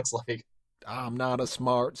inbred looks like. I'm not a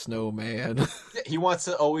smart snowman. He wants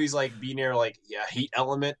to always like be near like heat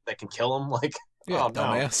element that can kill him. Like, yeah, oh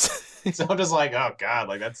dumbass. No. So I'm just like, oh god,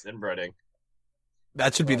 like that's inbreeding.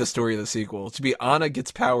 That should be the story of the sequel. It should be Anna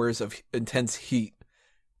gets powers of intense heat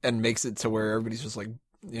and makes it to where everybody's just like,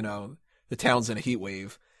 the town's in a heat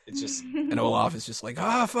wave. It's just and Olaf is just like,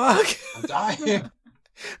 fuck, I'm dying.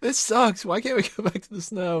 This sucks. Why can't we go back to the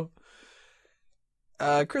snow?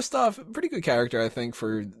 Kristoff, pretty good character, I think,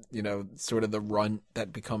 for, sort of the runt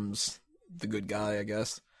that becomes the good guy, I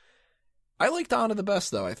guess. I liked Anna the best,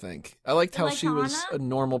 though, I think. I liked how she was a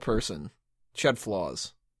normal person. She had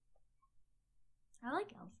flaws. I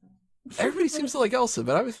like Elsa. Everybody seems to like Elsa,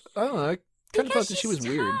 but I don't know, I kind of thought that she was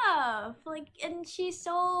weird. Like, and she's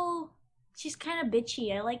kind of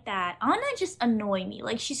bitchy. I like that. Anna just annoy me.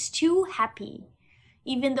 Like, she's too happy,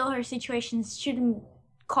 even though her situations shouldn't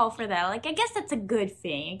call for that. Like, I guess that's a good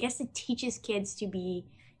thing. I guess it teaches kids to be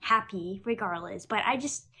happy regardless, but I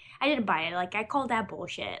didn't buy it. Like, I call that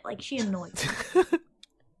bullshit. Like, she annoyed me.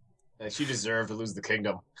 She deserved to lose the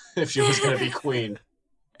kingdom if she was going to be queen.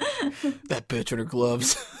 That bitch in her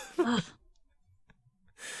gloves.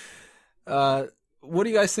 What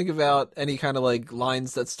do you guys think about any kind of like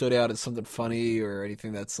lines that stood out as something funny or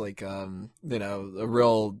anything that's like, a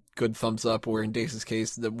real good thumbs up, or in Dace's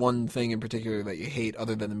case, the one thing in particular that you hate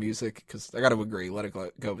other than the music? Because I got to agree, Let It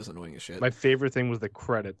Go was annoying as shit. My favorite thing was the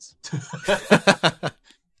credits.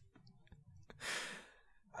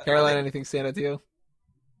 Caroline, anything stand out to you?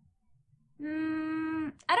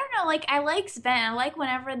 I don't know. Like, I like Sven. I like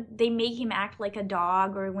whenever they make him act like a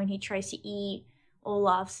dog, or when he tries to eat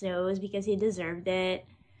Olaf's nose because he deserved it.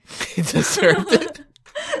 He deserved it.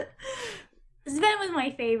 Sven was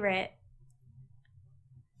my favorite.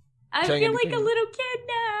 I feel like a little kid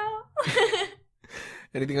now.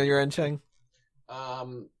 Anything on your end, Cheng?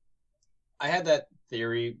 I had that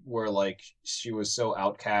theory where like she was so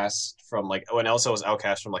outcast from like when Elsa was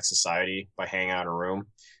outcast from like society by hanging out in a room.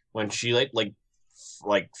 When she like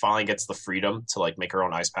finally gets the freedom to like make her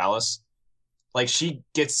own ice palace. Like, she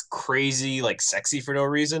gets crazy, like, sexy for no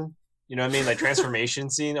reason. You know what I mean? Like, transformation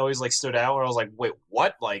scene always, like, stood out where I was like, wait,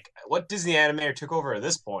 what? Like, what Disney animator took over at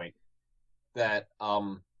this point? That,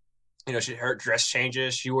 her dress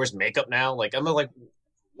changes. She wears makeup now. Like, I'm like,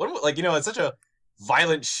 what? Like, it's such a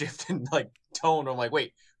violent shift in, like, tone. I'm like,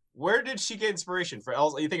 wait, where did she get inspiration for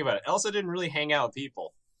Elsa? You think about it. Elsa didn't really hang out with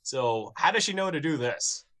people. So, how does she know to do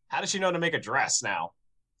this? How does she know to make a dress now?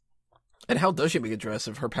 And how does she make a dress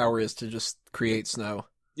if her power is to just create snow?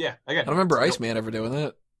 Yeah, again, I don't remember Iceman ever doing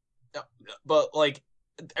that. But like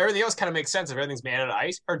everything else kind of makes sense if everything's made out of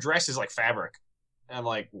ice. Her dress is like fabric, and I'm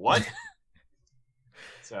like, what?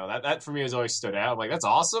 So that for me has always stood out. I'm like, that's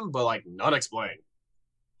awesome, but like not explained.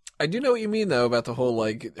 I do know what you mean though about the whole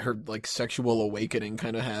like her like sexual awakening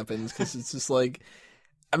kind of happens, because it's just like,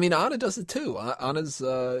 I mean, Anna does it too. Anna's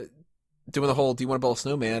doing the whole, do you want to build a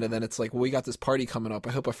snowman? And then it's like, well, we got this party coming up.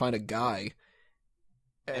 I hope I find a guy.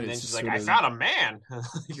 And then she's like, I found a man.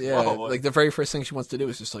 Yeah, like the very first thing she wants to do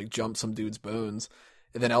is just like jump some dude's bones.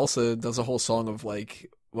 And then Elsa does a whole song of like,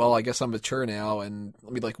 well, I guess I'm mature now, and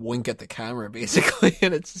let me like wink at the camera, basically.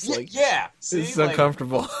 And it's just like, see, it's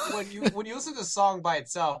uncomfortable. when you listen to the song by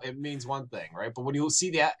itself, it means one thing, right? But when you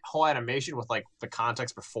see that whole animation with like the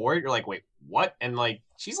context before it, you're like, wait, what? And like,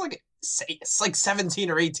 she's like, it's like 17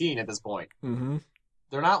 or 18 at this point. Mm-hmm.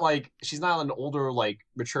 They're not like, she's not an older, like,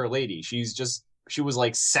 mature lady. She was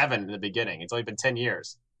like 7 in the beginning. It's only been 10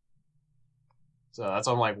 years. So that's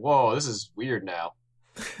why I'm like, whoa, this is weird now.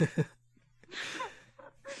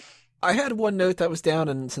 I had one note that was down,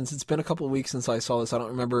 and since it's been a couple of weeks since I saw this, I don't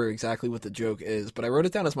remember exactly what the joke is, but I wrote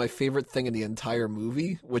it down as my favorite thing in the entire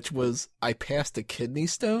movie, which was I passed a kidney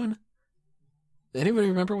stone. Anybody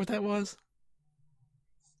remember what that was?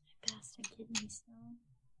 I passed a kidney stone.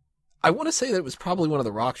 I want to say that it was probably one of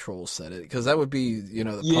the rock trolls said it, because that would be, the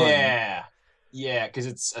pun. Yeah, because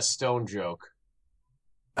it's a stone joke.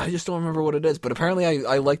 I just don't remember what it is, but apparently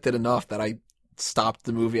I liked it enough that I stopped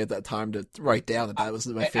the movie at that time to write down that was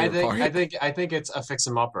my favorite part. I think it's a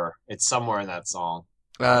fix-em-upper. It's somewhere in that song.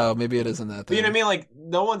 Oh, maybe it isn't that. But you know what I mean? Like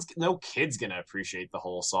no kid's gonna appreciate the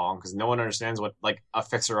whole song because no one understands what like a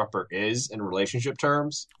fixer-upper is in relationship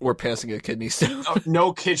terms. Or passing a kidney stone.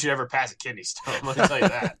 No kid should ever pass a kidney stone. Let me tell you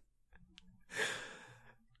that.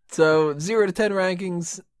 So 0 to 10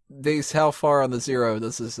 rankings. Base, how far on the 0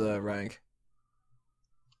 does this rank?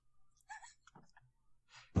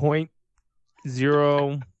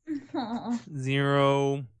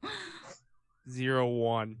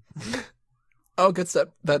 0.0001. Oh, gets that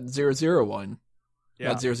 001. Yeah.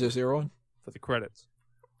 Not 0001? For the credits.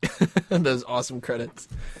 Those awesome credits.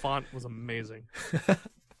 Font was amazing.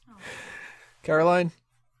 Caroline?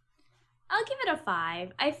 I'll give it a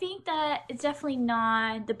 5. I think that it's definitely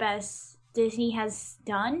not the best Disney has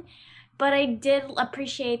done, but I did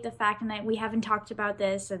appreciate the fact that we haven't talked about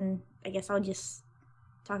this, and I guess I'll just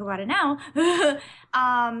talk about it now. The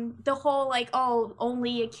whole like, oh,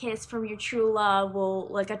 only a kiss from your true love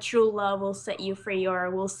a true love will set you free or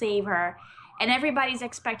will save her. And everybody's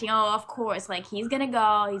expecting, oh, of course, like he's gonna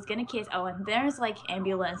go, he's gonna kiss. Oh, and there's like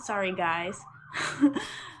ambulance. Sorry, guys.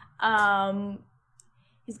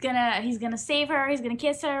 He's gonna save her. He's gonna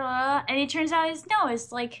kiss her, and it turns out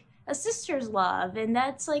it's like a sister's love, and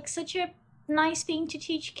that's like such a nice thing to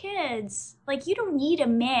teach kids. Like you don't need a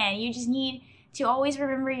man. You just need to always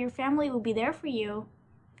remember your family will be there for you.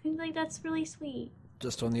 I think like that's really sweet.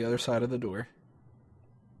 Just on the other side of the door.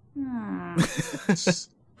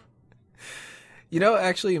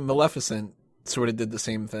 Actually, Maleficent sort of did the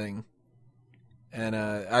same thing. And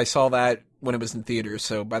I saw that when it was in theaters,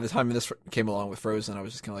 so by the time this came along with Frozen, I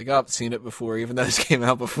was just kind of like, oh, I've seen it before, even though this came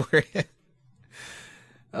out before.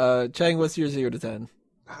 Chang, what's your 0 to 10?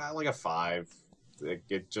 Like a 5.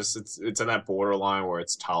 It's in that borderline where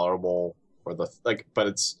it's tolerable, but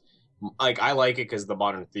it's like I like it because the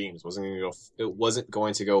modern themes it wasn't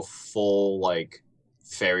going to go full like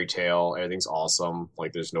fairy tale. Everything's awesome.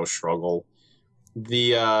 Like there's no struggle.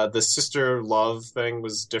 The sister love thing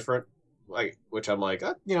was different, like which I'm like,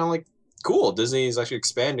 like cool. Disney is actually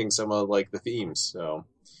expanding some of like the themes. So,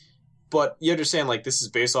 but you understand, like this is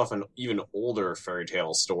based off an even older fairy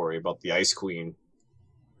tale story about the Ice Queen.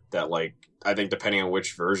 That like I think depending on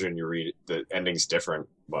which version you read, the ending's different,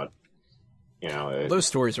 but. Those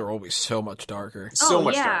stories are always so much darker. So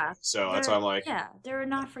much darker. So that's why I'm like... Yeah, they're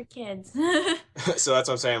not for kids. So that's what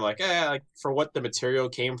I'm saying. Like, for what the material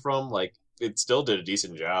came from, like, it still did a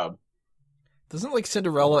decent job. Doesn't, like,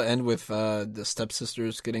 Cinderella end with the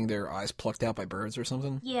stepsisters getting their eyes plucked out by birds or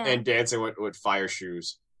something? Yeah. And dancing with fire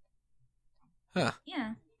shoes. Huh.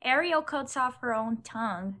 Yeah. Ariel cuts off her own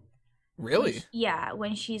tongue. Really?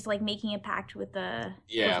 When she's, like, making a pact with with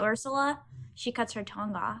Ursula. She cuts her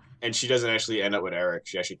tongue off. And she doesn't actually end up with Eric.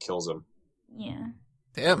 She actually kills him. Yeah.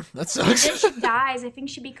 Damn, that sucks. And then she dies. I think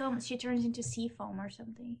she turns into sea foam or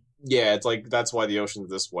something. Yeah, it's like, that's why the ocean's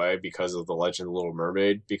this way, because of the Legend of the Little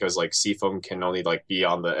Mermaid, because, like, sea foam can only, like, be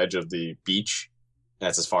on the edge of the beach.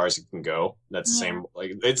 That's as far as it can go. That's the same,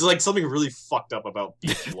 like, it's, like, something really fucked up about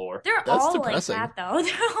beach lore. They're all depressing. Like that, though.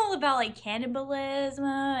 They're all about, like, cannibalism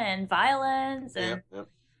and violence and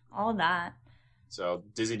all that. So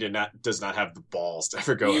Disney does not have the balls to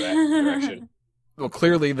ever go that direction. Well,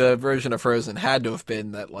 clearly the version of Frozen had to have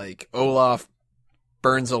been that, like, Olaf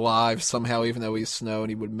burns alive somehow, even though he's snow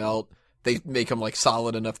and he would melt. They make him, like,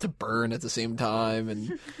 solid enough to burn at the same time.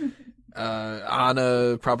 And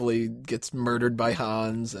Anna probably gets murdered by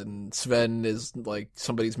Hans, and Sven is, like,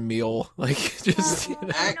 somebody's meal. Like, just,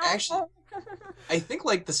 Actually, I think,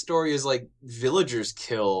 like, the story is, like, villagers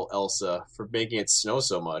kill Elsa for making it snow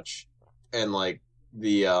so much. And, like,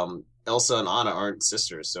 the Elsa and Anna aren't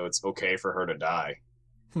sisters, so it's okay for her to die.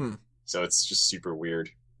 So it's just super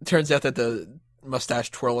weird. It turns out that the mustache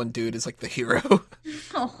twirling dude is, like, the hero.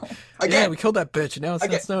 Again, we killed that bitch, and now it's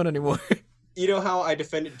not snowing anymore. You know how I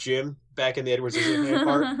defended Jim back in the Edward Scissorhands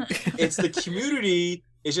part? It's the community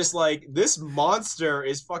is just like, this monster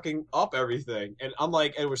is fucking up everything. And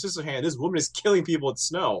unlike Edward Scissorhands, this woman is killing people with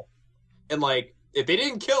snow. And, like, if they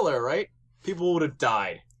didn't kill her, right, people would have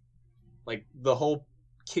died. Like, the whole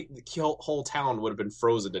town would have been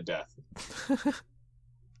frozen to death.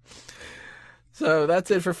 So that's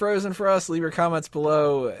it for Frozen for us. Leave your comments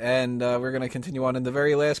below, and we're going to continue on in the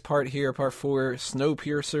very last part here, part 4,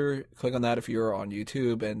 Snowpiercer. Click on that if you're on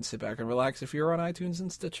YouTube, and sit back and relax if you're on iTunes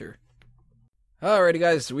and Stitcher. Alrighty,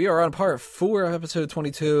 guys, we are on part 4 of episode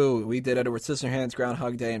 22. We did Edward Scissorhands,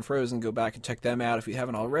 Groundhog Day, and Frozen. Go back and check them out if you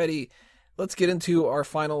haven't already. Let's get into our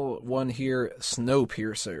final one here,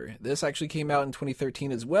 Snowpiercer. This actually came out in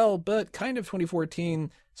 2013 as well, but kind of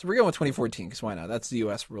 2014. So we're going with 2014, because why not? That's the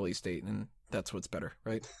U.S. release date, and that's what's better,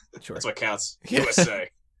 right? Sure. That's what counts. USA.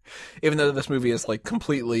 Even though this movie is like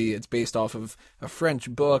completely, it's based off of a French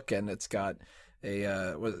book, and it's got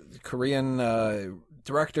a Korean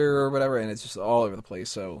director or whatever, and it's just all over the place.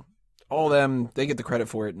 So all of them, they get the credit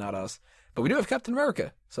for it, not us. But we do have Captain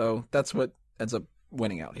America, so that's what ends up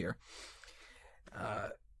winning out here.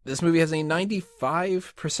 This movie has a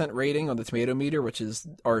 95% rating on the Tomato Meter, which is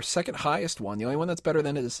our second highest one. The only one that's better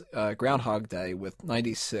than is Groundhog Day with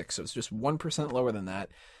 96, so it's just 1% lower than that.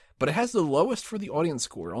 But it has the lowest for the audience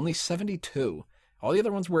score, only 72. All the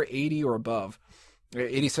other ones were 80 or above,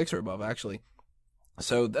 86 or above, actually.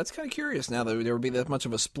 So that's kind of curious now that there would be that much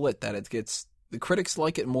of a split that it gets. The critics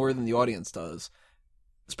like it more than the audience does,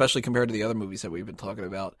 especially compared to the other movies that we've been talking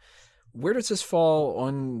about. Where does this fall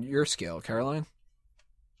on your scale, Caroline?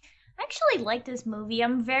 I actually like this movie.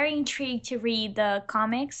 I'm very intrigued to read the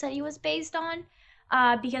comics that it was based on,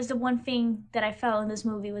 because the one thing that I felt in this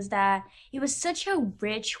movie was that it was such a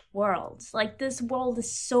rich world. Like, this world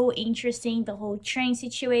is so interesting, the whole train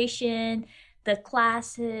situation, the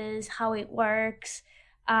classes, how it works,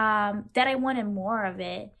 that I wanted more of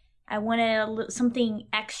it. I wanted something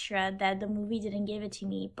extra that the movie didn't give it to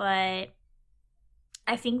me, but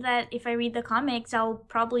I think that if I read the comics, I'll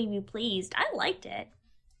probably be pleased. I liked it.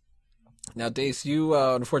 Now, Dace, you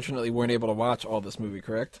unfortunately weren't able to watch all this movie,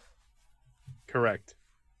 correct? Correct.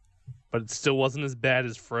 But it still wasn't as bad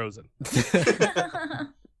as Frozen.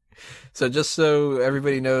 So just so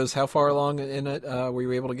everybody knows, how far along in it were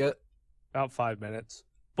you able to get? About 5 minutes.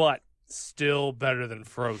 But still better than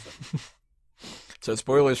Frozen. So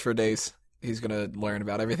spoilers for Dace. He's going to learn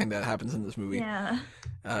about everything that happens in this movie. Yeah.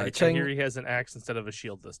 I hear he has an axe instead of a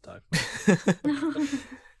shield this time.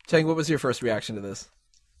 Cheng, what was your first reaction to this?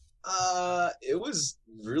 It was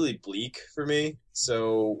really bleak for me.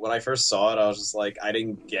 So when I first saw it, I was just like, I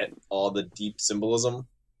didn't get all the deep symbolism.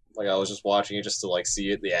 Like, I was just watching it just to like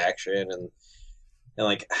see it, the action, and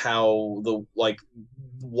like how the like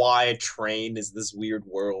why a train is this weird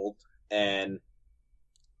world, and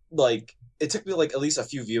like it took me like at least a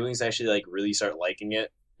few viewings to actually like really start liking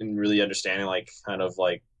it and really understanding like kind of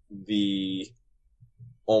like the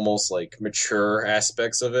almost like mature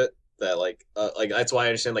aspects of it. That like that's why I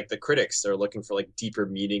understand like the critics are looking for like deeper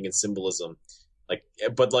meaning and symbolism, like,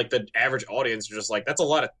 but like the average audience are just like, that's a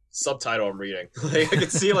lot of subtitle I'm reading. Like, I can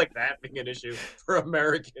see like that being an issue for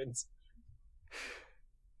Americans,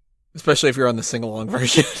 especially if you're on the sing-along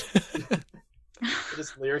version.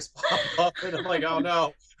 Just lyrics pop up and I'm like, oh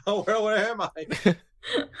no, oh, where am I? Do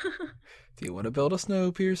you want to build a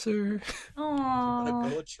Snowpiercer? Aww. Want to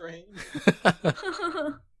build a train?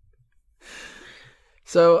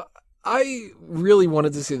 So I really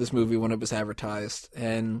wanted to see this movie when it was advertised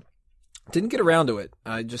and didn't get around to it.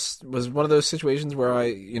 I just was one of those situations where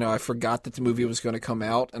I forgot that the movie was going to come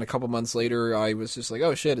out, and a couple months later I was just like,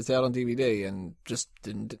 oh shit, it's out on DVD, and just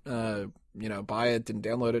didn't buy it, didn't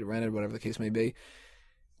download it, rent it, whatever the case may be.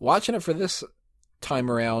 Watching it for this time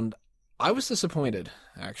around, I was disappointed,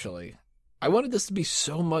 actually. I wanted this to be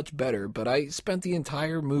so much better, but I spent the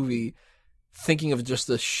entire movie thinking of just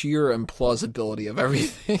the sheer implausibility of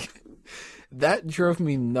everything. That drove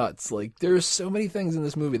me nuts. Like, there's so many things in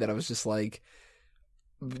this movie that I was just like,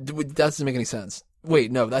 that doesn't make any sense.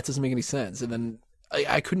 Wait, no, that doesn't make any sense. And then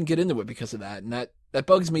I couldn't get into it because of that. And that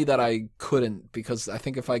bugs me that I couldn't, because I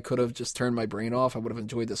think if I could have just turned my brain off, I would have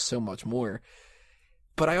enjoyed this so much more.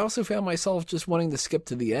 But I also found myself just wanting to skip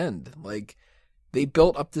to the end. Like, they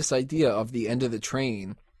built up this idea of the end of the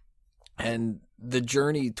train, and the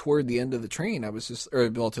journey toward the end of the train, to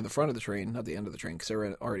the front of the train, not the end of the train, because they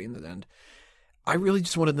were already in the end. I really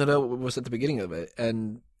just wanted to know what was at the beginning of it.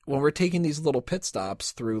 And when we're taking these little pit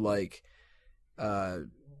stops through, like,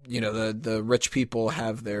 the rich people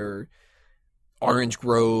have their orange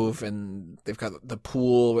grove, and they've got the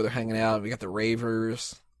pool where they're hanging out, and we got the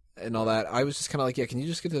ravers and all that. I was just kind of like, yeah, can you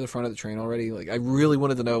just get to the front of the train already? Like, I really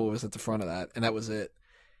wanted to know what was at the front of that, and that was it.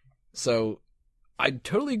 So I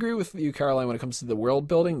totally agree with you, Caroline, when it comes to the world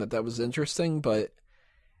building, that was interesting, but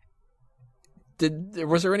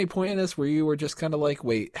was there any point in this where you were just kind of like,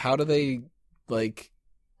 wait, how do they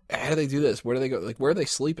do this? Where do they go? Like, where are they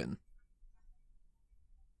sleeping?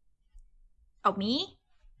 Oh, me?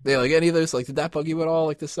 Yeah, like any of those, like, did that bug you at all?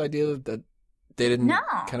 Like this idea that they didn't No.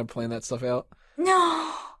 kind of plan that stuff out? No,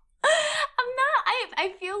 I'm not.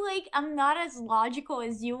 I feel like I'm not as logical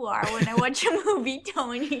as you are when I watch a movie,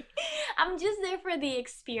 Tony. I'm just there for the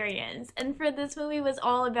experience. And for this movie, it was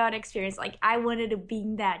all about experience. Like, I wanted to be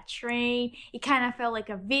in that train. It kind of felt like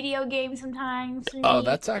a video game sometimes for me. Oh,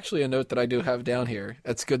 that's actually a note that I do have down here.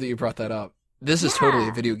 It's good that you brought that up. This is totally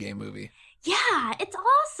a video game movie. Yeah, it's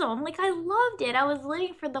awesome. Like, I loved it. I was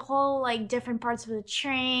living for the whole, like, different parts of the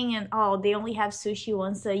train, and, oh, they only have sushi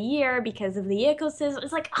once a year because of the ecosystem.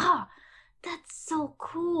 It's like, that's so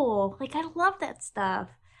cool. Like, I love that stuff.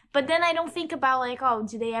 But then I don't think about, like, oh,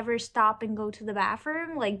 do they ever stop and go to the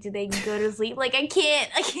bathroom? Like, do they go to sleep? Like, I can't.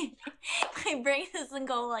 My brain doesn't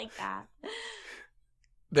go like that.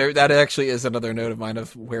 That actually is another note of mine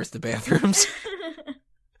of where's the bathrooms.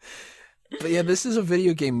 But yeah, this is a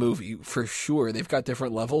video game movie for sure. They've got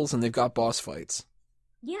different levels and they've got boss fights.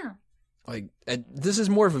 Yeah. Like, this is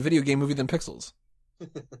more of a video game movie than Pixels. I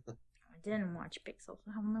didn't watch Pixels.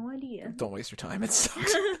 I have no idea. Don't waste your time. It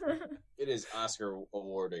sucks. It is Oscar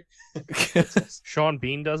awarding. Sean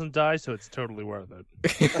Bean doesn't die, so it's totally worth it.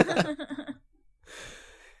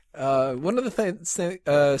 One of the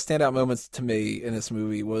standout moments to me in this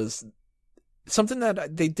movie was something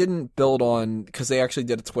that they didn't build on because they actually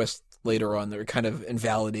did a twist later on that kind of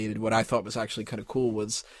invalidated what I thought was actually kind of cool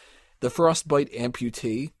was the frostbite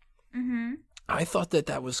amputee. Mm-hmm. I thought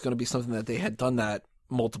that was going to be something that they had done that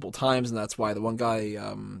multiple times, and that's why the one guy,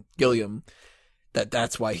 Gilliam,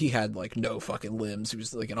 that's why he had like no fucking limbs. He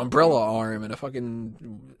was like an umbrella arm and a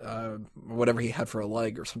fucking whatever he had for a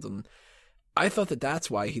leg or something. I thought that's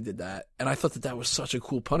why he did that, and I thought that was such a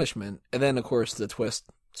cool punishment. And then, of course, the twist,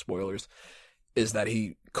 spoilers, is that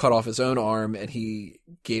he cut off his own arm and he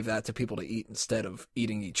gave that to people to eat instead of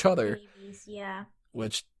eating each other. Babies, yeah.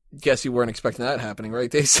 Which, guess you weren't expecting that happening, right,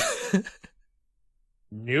 Dace?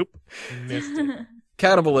 Nope. Missed it.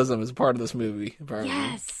 Cannibalism is part of this movie, apparently.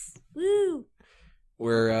 Yes. Woo.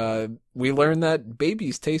 Where we learn that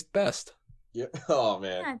babies taste best. Yeah. Oh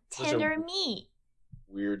man. Yeah, Such a tender meat.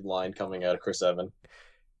 weird line coming out of Chris Evans.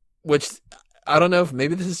 Which, I don't know if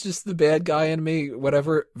maybe this is just the bad guy in me,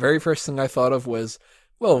 whatever. Very first thing I thought of was,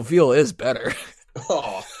 well, veal is better.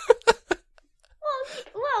 Oh.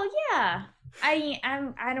 Well, yeah.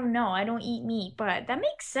 I don't know. I don't eat meat, but that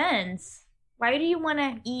makes sense. Why do you want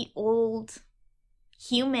to eat old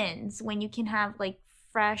humans when you can have like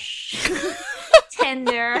fresh,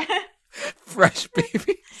 tender, Fresh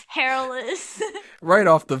baby. hairless? Right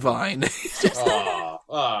off the vine.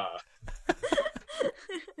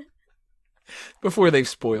 Before they've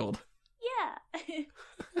spoiled. Yeah.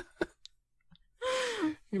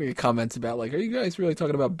 You get comments about like, are you guys really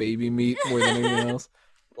talking about baby meat more than anything else?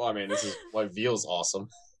 Well, I mean, this is why veal's awesome.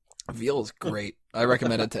 Veal is great. I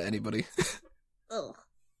recommend it to anybody. Ugh.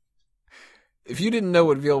 If you didn't know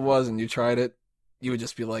what veal was and you tried it, you would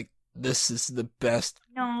just be like, this is the best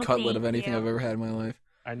No, cutlet of thank anything you. I've ever had in my life.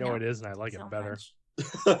 I know No, it is, and I like so it better.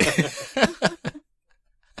 much.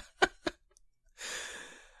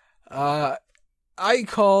 I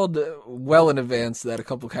called well in advance that a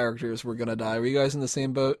couple characters were going to die. Were you guys in the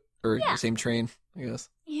same boat? Or Yeah. the same train, I guess?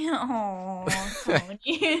 Yeah, aw,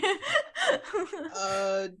 Tony.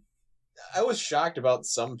 I was shocked about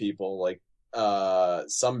some people, like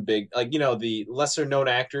some big, like, you know, the lesser known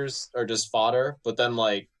actors are just fodder, but then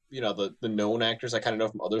like, you know, the known actors I kind of know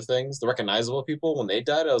from other things, the recognizable people, when they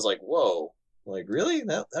died, I was like, whoa, like really?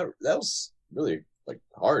 That was really like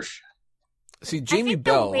harsh. See, I Jamie think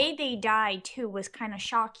Bell. the way they died too was kind of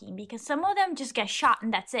shocking because some of them just get shot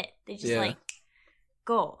and that's it. They just Yeah. like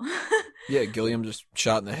go. Yeah, Gilliam just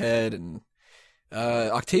shot in the head, and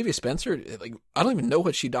Octavia Spencer, like, I don't even know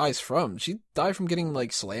what she dies from. She died from getting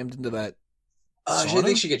like slammed into that. I sauna?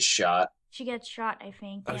 think she gets shot. She gets shot, I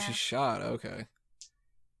think. Oh, Yeah. she's shot. Okay.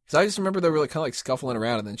 Because I just remember they were like kind of like scuffling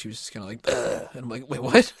around, and then she was just kind of like, ugh. And I'm like, wait,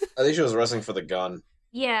 what? I think she was wrestling for the gun.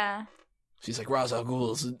 Yeah. She's like, Ra's al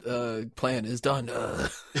Ghul's plan is done.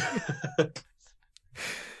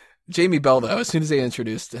 Jamie Bell, though, as soon as they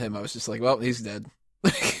introduced him, I was just like, well, he's dead.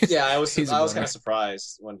 Yeah, I was He's a kind bummer. of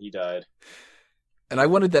surprised when he died. And I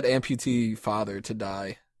wanted that amputee father to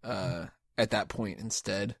die at that point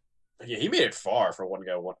instead. Yeah, he made it far for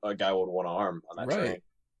a guy with one arm on that Right. train.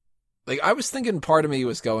 Like, I was thinking part of me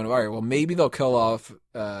was going, all right, well, maybe they'll kill off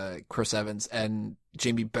Chris Evans and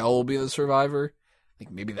Jamie Bell will be the survivor. Like,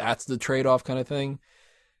 maybe that's the trade-off kind of thing.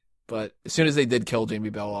 But as soon as they did kill Jamie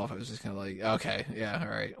Bell off, I was just kind of like, okay, yeah, all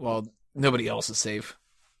right. Well, nobody else is safe.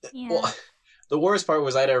 Yeah. Well, the worst part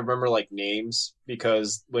was I had to remember like names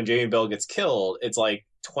because when Jamie Bell gets killed, it's like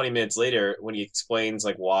 20 minutes later when he explains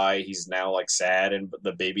like why he's now like sad and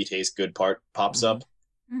the baby tastes good part pops up.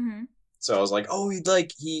 Mm-hmm. So I was like, oh,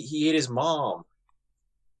 he ate his mom.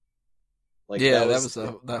 Like yeah, that was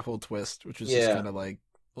that whole twist, which was just Yeah. kind of like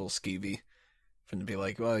a little skeevy. For him to be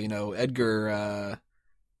like, well, you know, Edgar's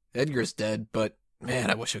dead, but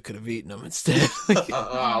man, I wish I could have eaten him instead. look at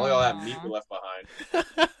all that meat we left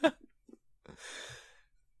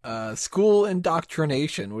behind. School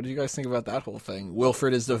indoctrination. What did you guys think about that whole thing?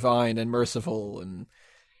 Wilfred is divine and merciful, and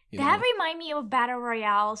you know. That remind me of Battle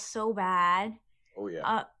Royale so bad. Oh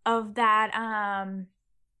yeah. Of that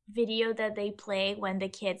video that they play when the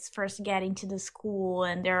kids first get into the school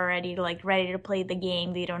and they're already like ready to play the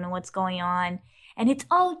game. They don't know what's going on. And it's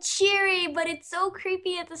all cheery, but it's so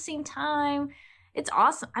creepy at the same time. It's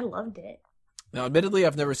awesome. I loved it. Now, admittedly,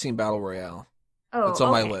 I've never seen Battle Royale. Oh, it's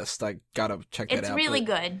on my okay. list. I gotta check that out. It's really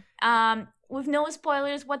good. With no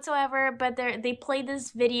spoilers whatsoever, but they play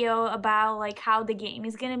this video about like how the game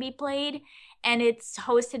is gonna be played, and it's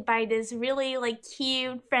hosted by this really like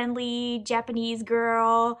cute, friendly Japanese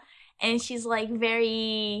girl, and she's like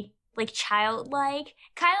very like childlike,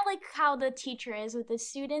 kind of like how the teacher is with the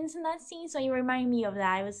students in that scene. So you remind me of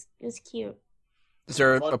that. It was cute. Is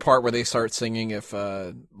there a part where they start singing if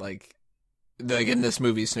like in this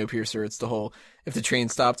movie Snowpiercer, it's the whole if the train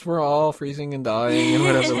stops, we're all freezing and dying and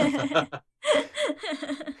whatever.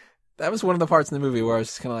 That was one of the parts in the movie where I was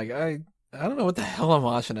just kind of like, I don't know what the hell I'm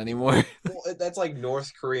watching anymore. Well, that's like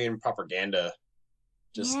North Korean propaganda.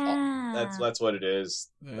 Just that's what it is.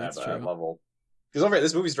 Yeah, At that's that true. level. Because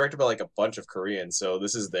this movie's directed by like a bunch of Koreans, so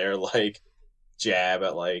this is their like jab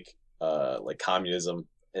at like communism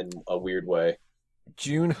in a weird way.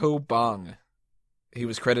 Joon-ho Bong. He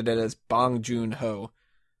was credited as Bong Joon-ho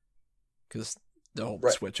because the whole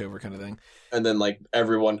switch over kind of thing. And then like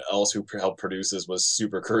everyone else who helped produce this was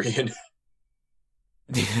super Korean.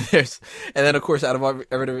 And then of course out of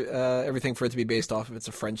everything for it to be based off of, it's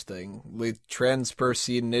a French thing. Le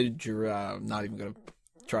Transpersonnage, not even gonna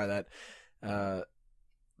try that.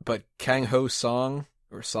 But Kang Ho Song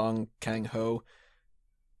or Song Kang Ho,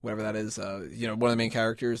 whatever that is, you know, one of the main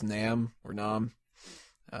characters, Nam or Nam.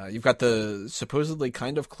 You've got the supposedly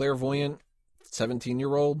kind of clairvoyant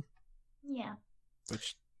 17-year-old. Yeah.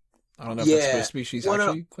 Which I don't know if that's supposed to be. She's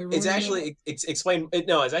actually clairvoyant. It's actually it's explained.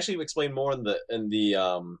 No, it's actually explained more in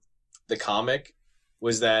the comic.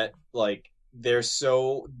 Was that like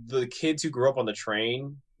the kids who grew up on the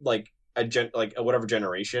train, like whatever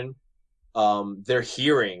generation, their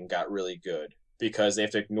hearing got really good because they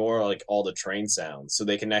have to ignore like all the train sounds, so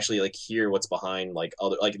they can actually like hear what's behind like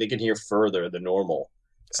other, like they can hear further than normal.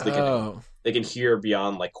 So they can hear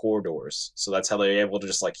beyond like corridors. So that's how they're able to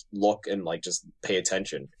just like look and like just pay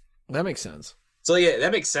attention. That makes sense. So yeah,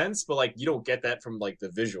 that makes sense, but like you don't get that from like the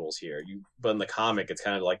visuals here. But in the comic, it's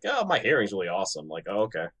kind of like, oh, my hearing's really awesome. Like, oh,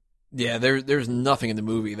 okay. Yeah, there's nothing in the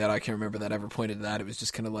movie that I can remember that ever pointed to that. It was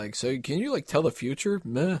just kind of like, so can you like tell the future?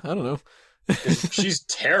 Meh, I don't know. She's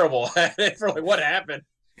terrible at it for like what happened.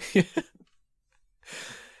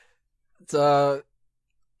 It's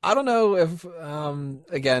I don't know if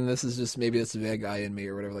again, this is just maybe it's a bad guy in me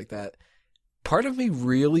or whatever like that. Part of me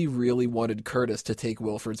really, really wanted Curtis to take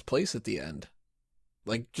Wilfred's place at the end.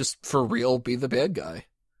 Like, just for real, be the bad guy.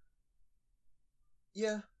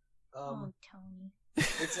 Yeah. Oh, Tony.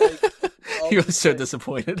 It's like... He was so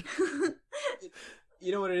disappointed.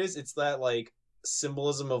 You know what it is? It's that, like,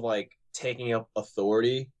 symbolism of, like, taking up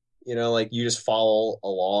authority. You know, like, you just follow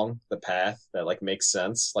along the path that, like, makes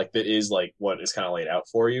sense. Like, that is, like, what is kind of laid out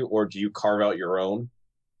for you. Or do you carve out your own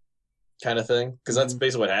kind of thing? Because that's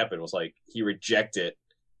basically what happened. Was, like, he rejected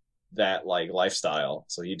that, like, lifestyle.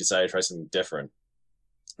 So he decided to try something different.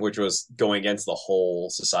 Which was going against the whole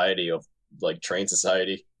society of, like, train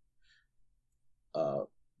society.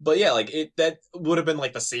 But yeah, like, that would have been,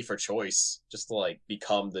 like, the safer choice. Just to, like,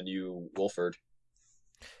 become the new Wilfred.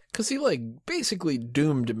 Because he, like, basically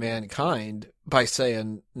doomed mankind by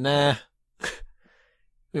saying, nah. I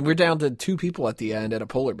mean, we're down to 2 people at the end and a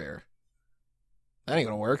polar bear. That ain't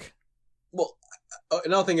gonna work. Well,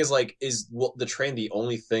 another thing is, like, is the train the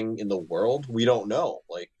only thing in the world? We don't know.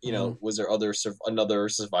 Like, you know, was there another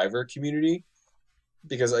survivor community?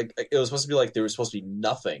 Because, like, it was supposed to be, like, there was supposed to be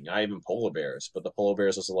nothing, not even polar bears. But the polar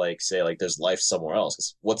bears was to, like, say, like, there's life somewhere else.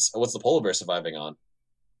 'Cause what's the polar bear surviving on?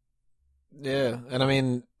 Yeah, and I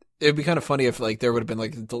mean, it'd be kind of funny if, like, there would have been,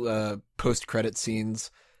 like, post-credit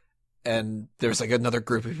scenes, and there's, like, another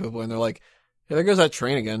group of people, and they're like, hey, there goes that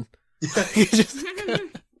train again.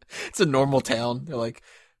 It's a normal town. They're like,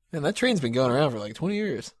 man, that train's been going around for, like, 20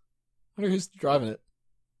 years. I wonder who's driving it.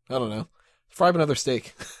 I don't know. Fry up another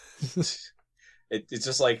steak. It's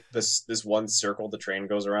just like this one circle the train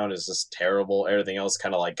goes around is just terrible. Everything else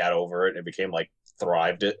kind of like got over it and became like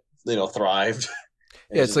thrived.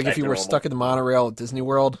 Yeah, it's like if you were stuck in the monorail at Disney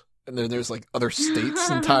World, and then there's like other states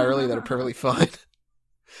entirely that are perfectly fine.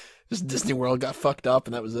 Just Disney World got fucked up,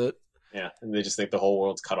 and that was it. Yeah, and they just think the whole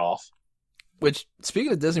world's cut off. Which,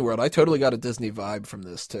 speaking of Disney World, I totally got a Disney vibe from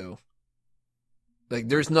this, too. Like,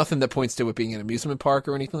 there's nothing that points to it being an amusement park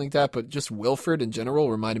or anything like that, but just Wilford in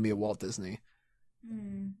general reminded me of Walt Disney.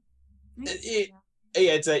 Yeah,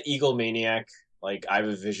 it's an egomaniac. Like, I have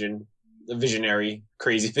a vision,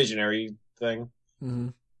 crazy visionary thing. Mm-hmm.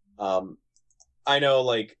 I know,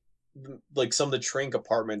 like some of the train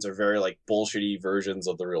compartments are very like bullshitty versions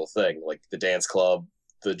of the real thing, like the dance club,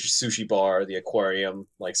 the sushi bar, the aquarium.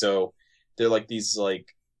 Like, so they're like these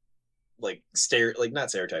like not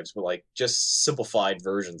stereotypes, but like just simplified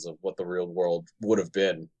versions of what the real world would have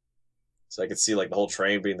been. So I could see like the whole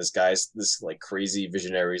train being this like crazy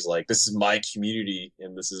visionaries, like this is my community,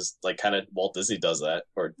 and this is like kind of Walt Disney does that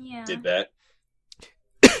or did that.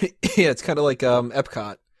 Yeah, it's kind of like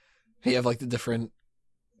Epcot. You have like the different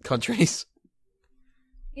countries.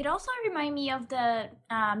 It also reminded me of the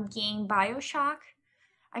game BioShock.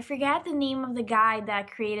 I forget the name of the guy that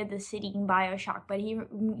created the city in BioShock, but he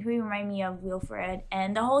reminded me of Wilfred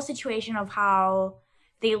and the whole situation of how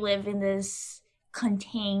they live in this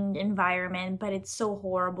contained environment, but it's so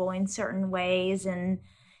horrible in certain ways and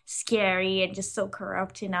scary and just so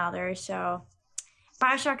corrupt in others. So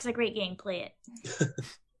BioShock's a great game. Play it.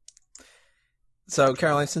 So,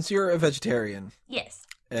 Caroline, since you're a vegetarian, yes,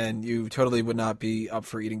 and you totally would not be up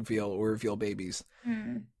for eating veal or veal babies,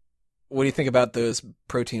 what do you think about those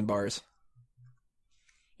protein bars?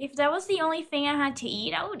 If that was the only thing I had to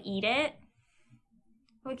eat, I would eat it.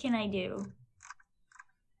 What can I do?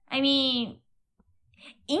 I mean,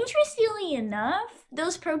 interestingly enough,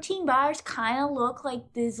 those protein bars kind of look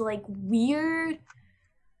like this like weird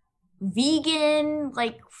vegan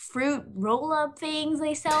like fruit roll-up things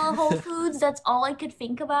they sell at Whole Foods. That's all I could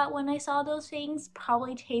think about when I saw those things.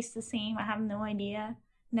 Probably taste the same. I have no idea.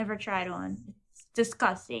 Never tried one. It's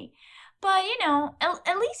disgusting. But you know,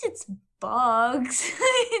 at least it's bugs.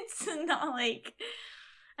 It's not like,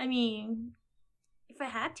 I mean, if I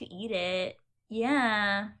had to eat it,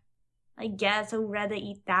 yeah, I guess I would rather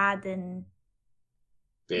eat that than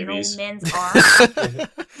babies. An old man's arm.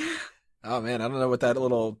 Oh man, I don't know what that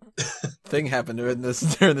little thing happened during this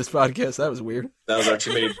podcast. That was weird. That was our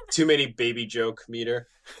too many baby joke meter.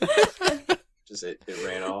 Just it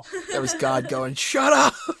ran off. That was God going, "Shut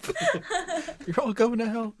up! You're all going to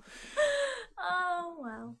hell." Oh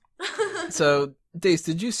wow. So, Dace,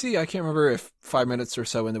 did you see? I can't remember if 5 minutes or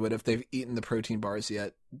so into it, if they've eaten the protein bars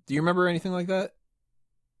yet. Do you remember anything like that?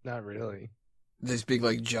 Not really. These big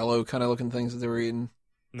like Jello kind of looking things that they were eating.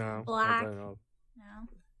 No. Black. No.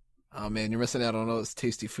 Oh man, you're missing out on all this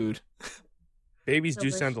tasty food. Babies do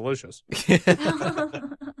sound delicious.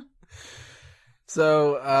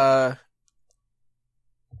 So,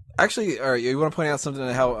 actually, all right, you want to point out something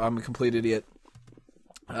how I'm a complete idiot?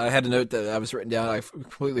 I had a note that I was written down. I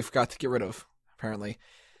completely forgot to get rid of, apparently.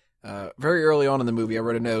 Very early on in the movie, I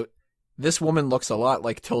wrote a note. This woman looks a lot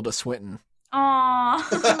like Tilda Swinton.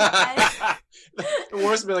 Aww. The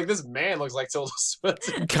worst would be like, this man looks like Tilda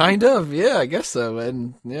Swinton. Kind of, yeah, I guess so.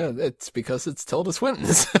 And yeah, it's because it's Tilda Swinton.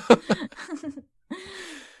 So.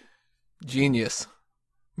 Genius,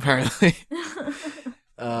 apparently.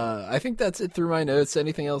 I think that's it through my notes.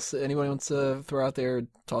 Anything else anyone wants to throw out there,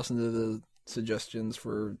 toss into the suggestions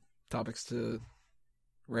for topics to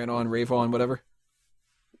rant on, rave on, whatever?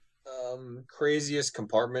 Craziest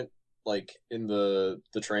compartment, like in the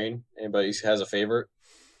train. Anybody has a favorite?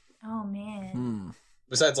 Oh man.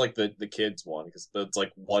 Besides like the kids one, because it's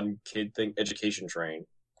like one kid thing, education train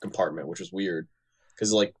compartment, which is weird.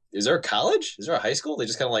 Because like, is there a college? Is there a high school? They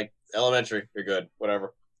just kind of like elementary. You're good,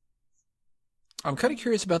 whatever. I'm kind of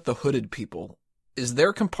curious about the hooded people. Is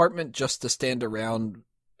their compartment just to stand around,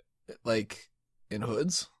 like in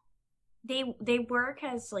hoods? They work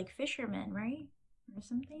as like fishermen, right, or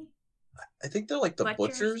something? I think they're like the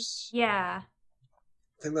butchers. Yeah.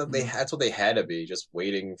 I think that that's what they had to be, just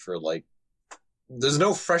waiting for like. There's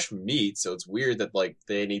no fresh meat, so it's weird that like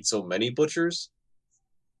they need so many butchers.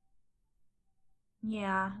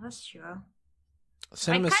 Yeah, that's true.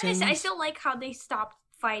 I still like how they stopped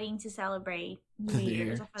fighting to celebrate New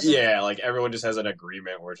Year's. Yeah, like everyone just has an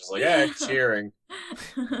agreement where it's just like, yeah, cheering.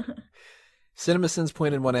 CinemaSins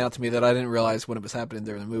pointed one out to me that I didn't realize when it was happening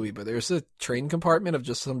during the movie, but there's a train compartment of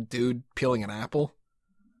just some dude peeling an apple.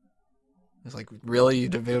 It's like, really? You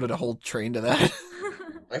devoted a whole train to that?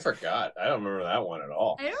 I forgot. I don't remember that one at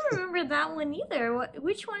all. I don't remember that one either.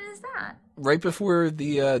 Which one is that? Right before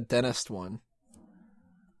the dentist one.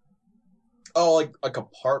 Oh, like a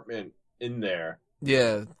compartment in there.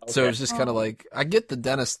 Yeah, so Okay. it's just kind of like, I get the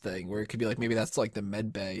dentist thing, where it could be like, maybe that's like the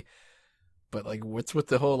med bay, but like, what's with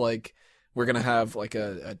the whole, like, we're going to have like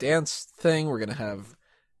a dance thing, we're going to have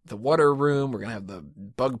the water room, we're going to have the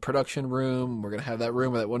bug production room, we're going to have that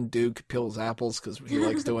room where that one dude peels apples because he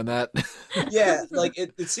likes doing that. Yeah, like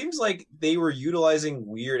it seems like they were utilizing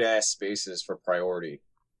weird ass spaces for priority.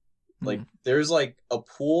 Like there's like a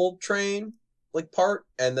pool train like part,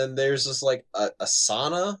 and then there's just like a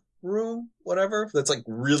sauna room, whatever, that's like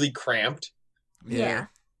really cramped. Yeah.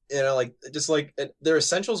 You know, like just like their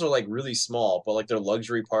essentials are like really small, but like their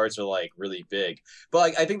luxury parts are like really big. But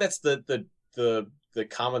like I think that's the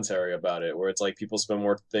commentary about it, where it's like people spend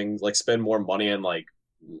more money on like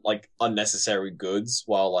unnecessary goods,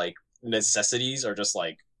 while like necessities are just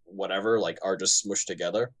like whatever, like are just smushed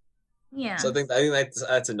together. Yeah. So I think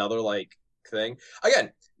that's another like thing.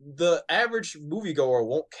 Again, the average moviegoer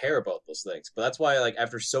won't care about those things, but that's why like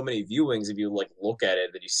after so many viewings, if you like look at it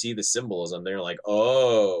and you see the symbolism, they're like,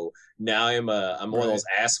 oh, now I'm one of those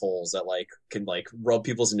assholes that like can like rub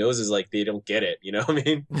people's noses like they don't get it. You know what I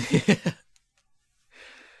mean?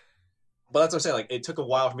 But that's what I'm saying. Like it took a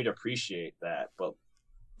while for me to appreciate that, but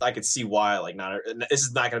I could see why. Like this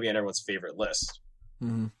is not going to be on everyone's favorite list.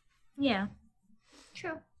 Mm-hmm. Yeah.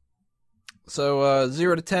 True. So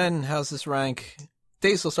 0 to 10, how's this rank?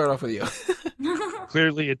 Dace, will start off with you.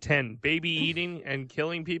 Clearly a 10. Baby eating and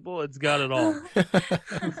killing people, it's got it all.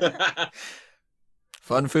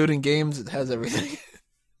 Fun food and games, it has everything.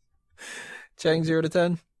 Chang, 0 to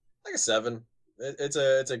 10? Like a 7.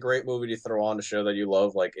 It's a great movie to throw on to show that you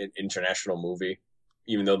love like an international movie,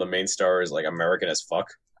 even though the main star is like American as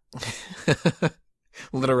fuck.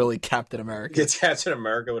 Literally Captain America. It's Captain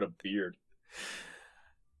America with a beard.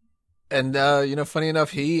 And, funny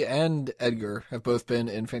enough, he and Edgar have both been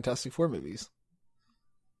in Fantastic Four movies.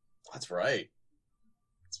 That's right.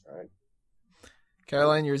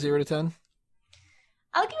 Caroline, you're 0 to 10?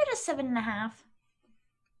 I'll give it a 7.5.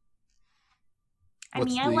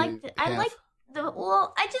 What's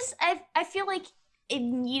I feel like it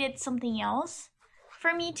needed something else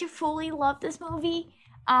for me to fully love this movie.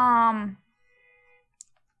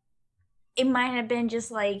 It might have been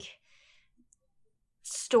just like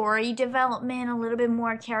story development, a little bit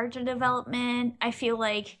more character development. I feel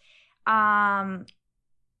like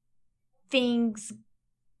things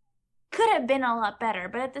could have been a lot better,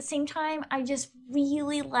 but at the same time, I just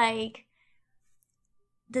really like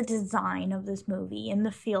the design of this movie and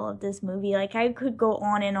the feel of this movie. Like I could go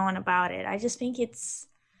on and on about it. I just think it's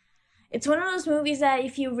one of those movies that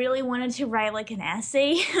if you really wanted to write like an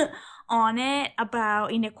essay on it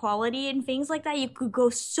about inequality and things like that, you could go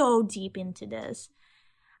so deep into this.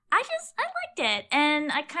 I liked it,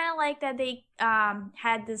 and I kind of like that they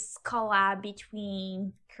had this collab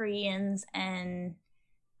between Koreans and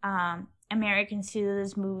Americans to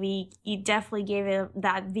this movie. It definitely gave it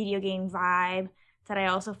that video game vibe that I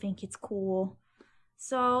also think it's cool.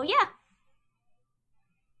 So yeah.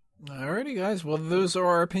 Alrighty, guys. Well, those are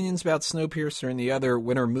our opinions about Snowpiercer and the other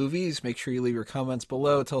winter movies. Make sure you leave your comments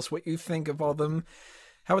below. Tell us what you think of all of them.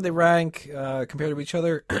 How would they rank compared to each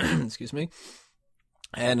other? Excuse me.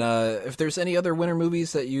 And if there's any other winter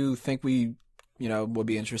movies that you think we, would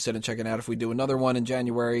be interested in checking out if we do another one in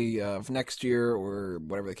January of next year or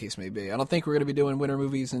whatever the case may be. I don't think we're going to be doing winter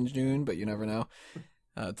movies in June, but you never know.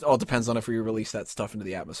 It all depends on if we release that stuff into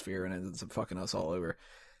the atmosphere and it ends up fucking us all over.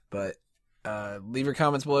 But leave your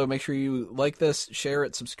comments below. Make sure you like this, share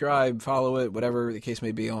it, subscribe, follow it, whatever the case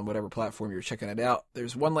may be on whatever platform you're checking it out.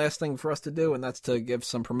 There's one last thing for us to do, and that's to give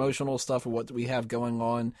some promotional stuff of what we have going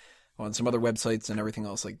on some other websites and everything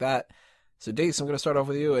else like that. So, Dace, I'm going to start off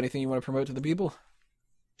with you. Anything you want to promote to the people?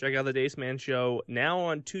 Check out the Dace Man Show now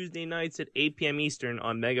on Tuesday nights at 8 p.m. Eastern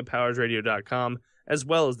on megapowersradio.com, as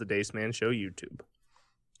well as the Dace Man Show YouTube.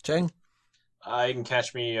 Chang? You can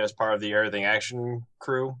catch me as part of the Everything Action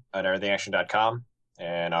crew at everythingaction.com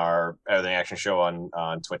and our Everything Action show on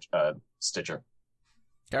Twitch, Stitcher.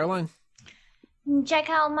 Caroline? Check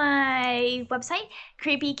out my website,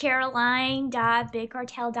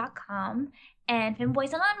 creepycaroline.bigcartel.com, and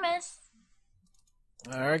Fanboys Anonymous.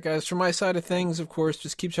 All right, guys. From my side of things, of course,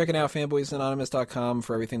 just keep checking out fanboysanonymous.com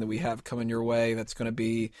for everything that we have coming your way. That's going to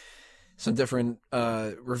be some different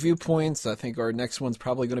review points. I think our next one's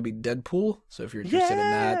probably going to be Deadpool. So if you're interested in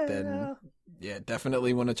that, then yeah,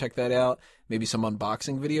 definitely want to check that out. Maybe some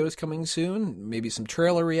unboxing videos coming soon. Maybe some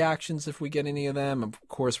trailer reactions if we get any of them. Of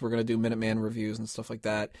course, we're going to do Minuteman reviews and stuff like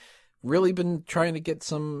that. really been trying to get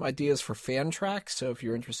some ideas for fan tracks. So if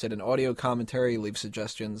you're interested in audio commentary, leave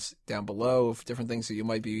suggestions down below of different things that you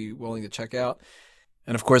might be willing to check out.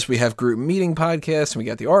 And of course, we have group meeting podcasts, and we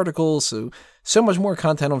got the articles. So much more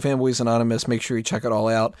content on Fanboys Anonymous. Make sure you check it all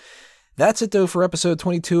out. That's it, though, for episode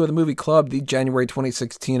 22 of the Movie Club, the January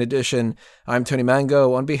 2016 edition. I'm Tony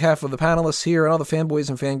Mango. On behalf of the panelists here and all the fanboys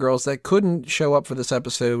and fangirls that couldn't show up for this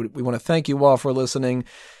episode, we want to thank you all for listening.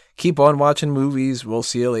 Keep on watching movies. We'll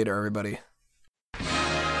see you later, everybody.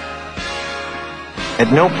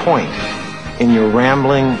 At no point in your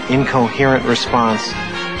rambling, incoherent response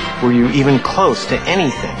were you even close to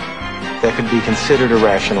anything that could be considered a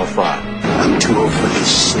rational thought. I'm too old for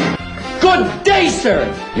this. Good day, sir!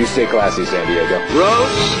 You stay classy, San Diego.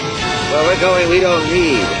 Roads? Where we're going, we don't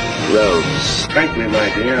need roads. Frankly,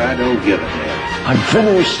 my dear, I don't give a damn. I'm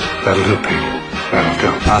finished. That'll do, Pete. That'll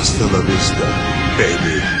do. Hasta la vista,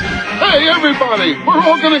 baby. Hey, everybody! We're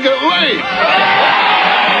all gonna get late!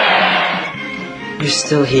 You're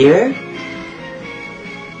still here?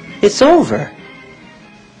 It's over.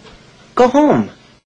 Go home.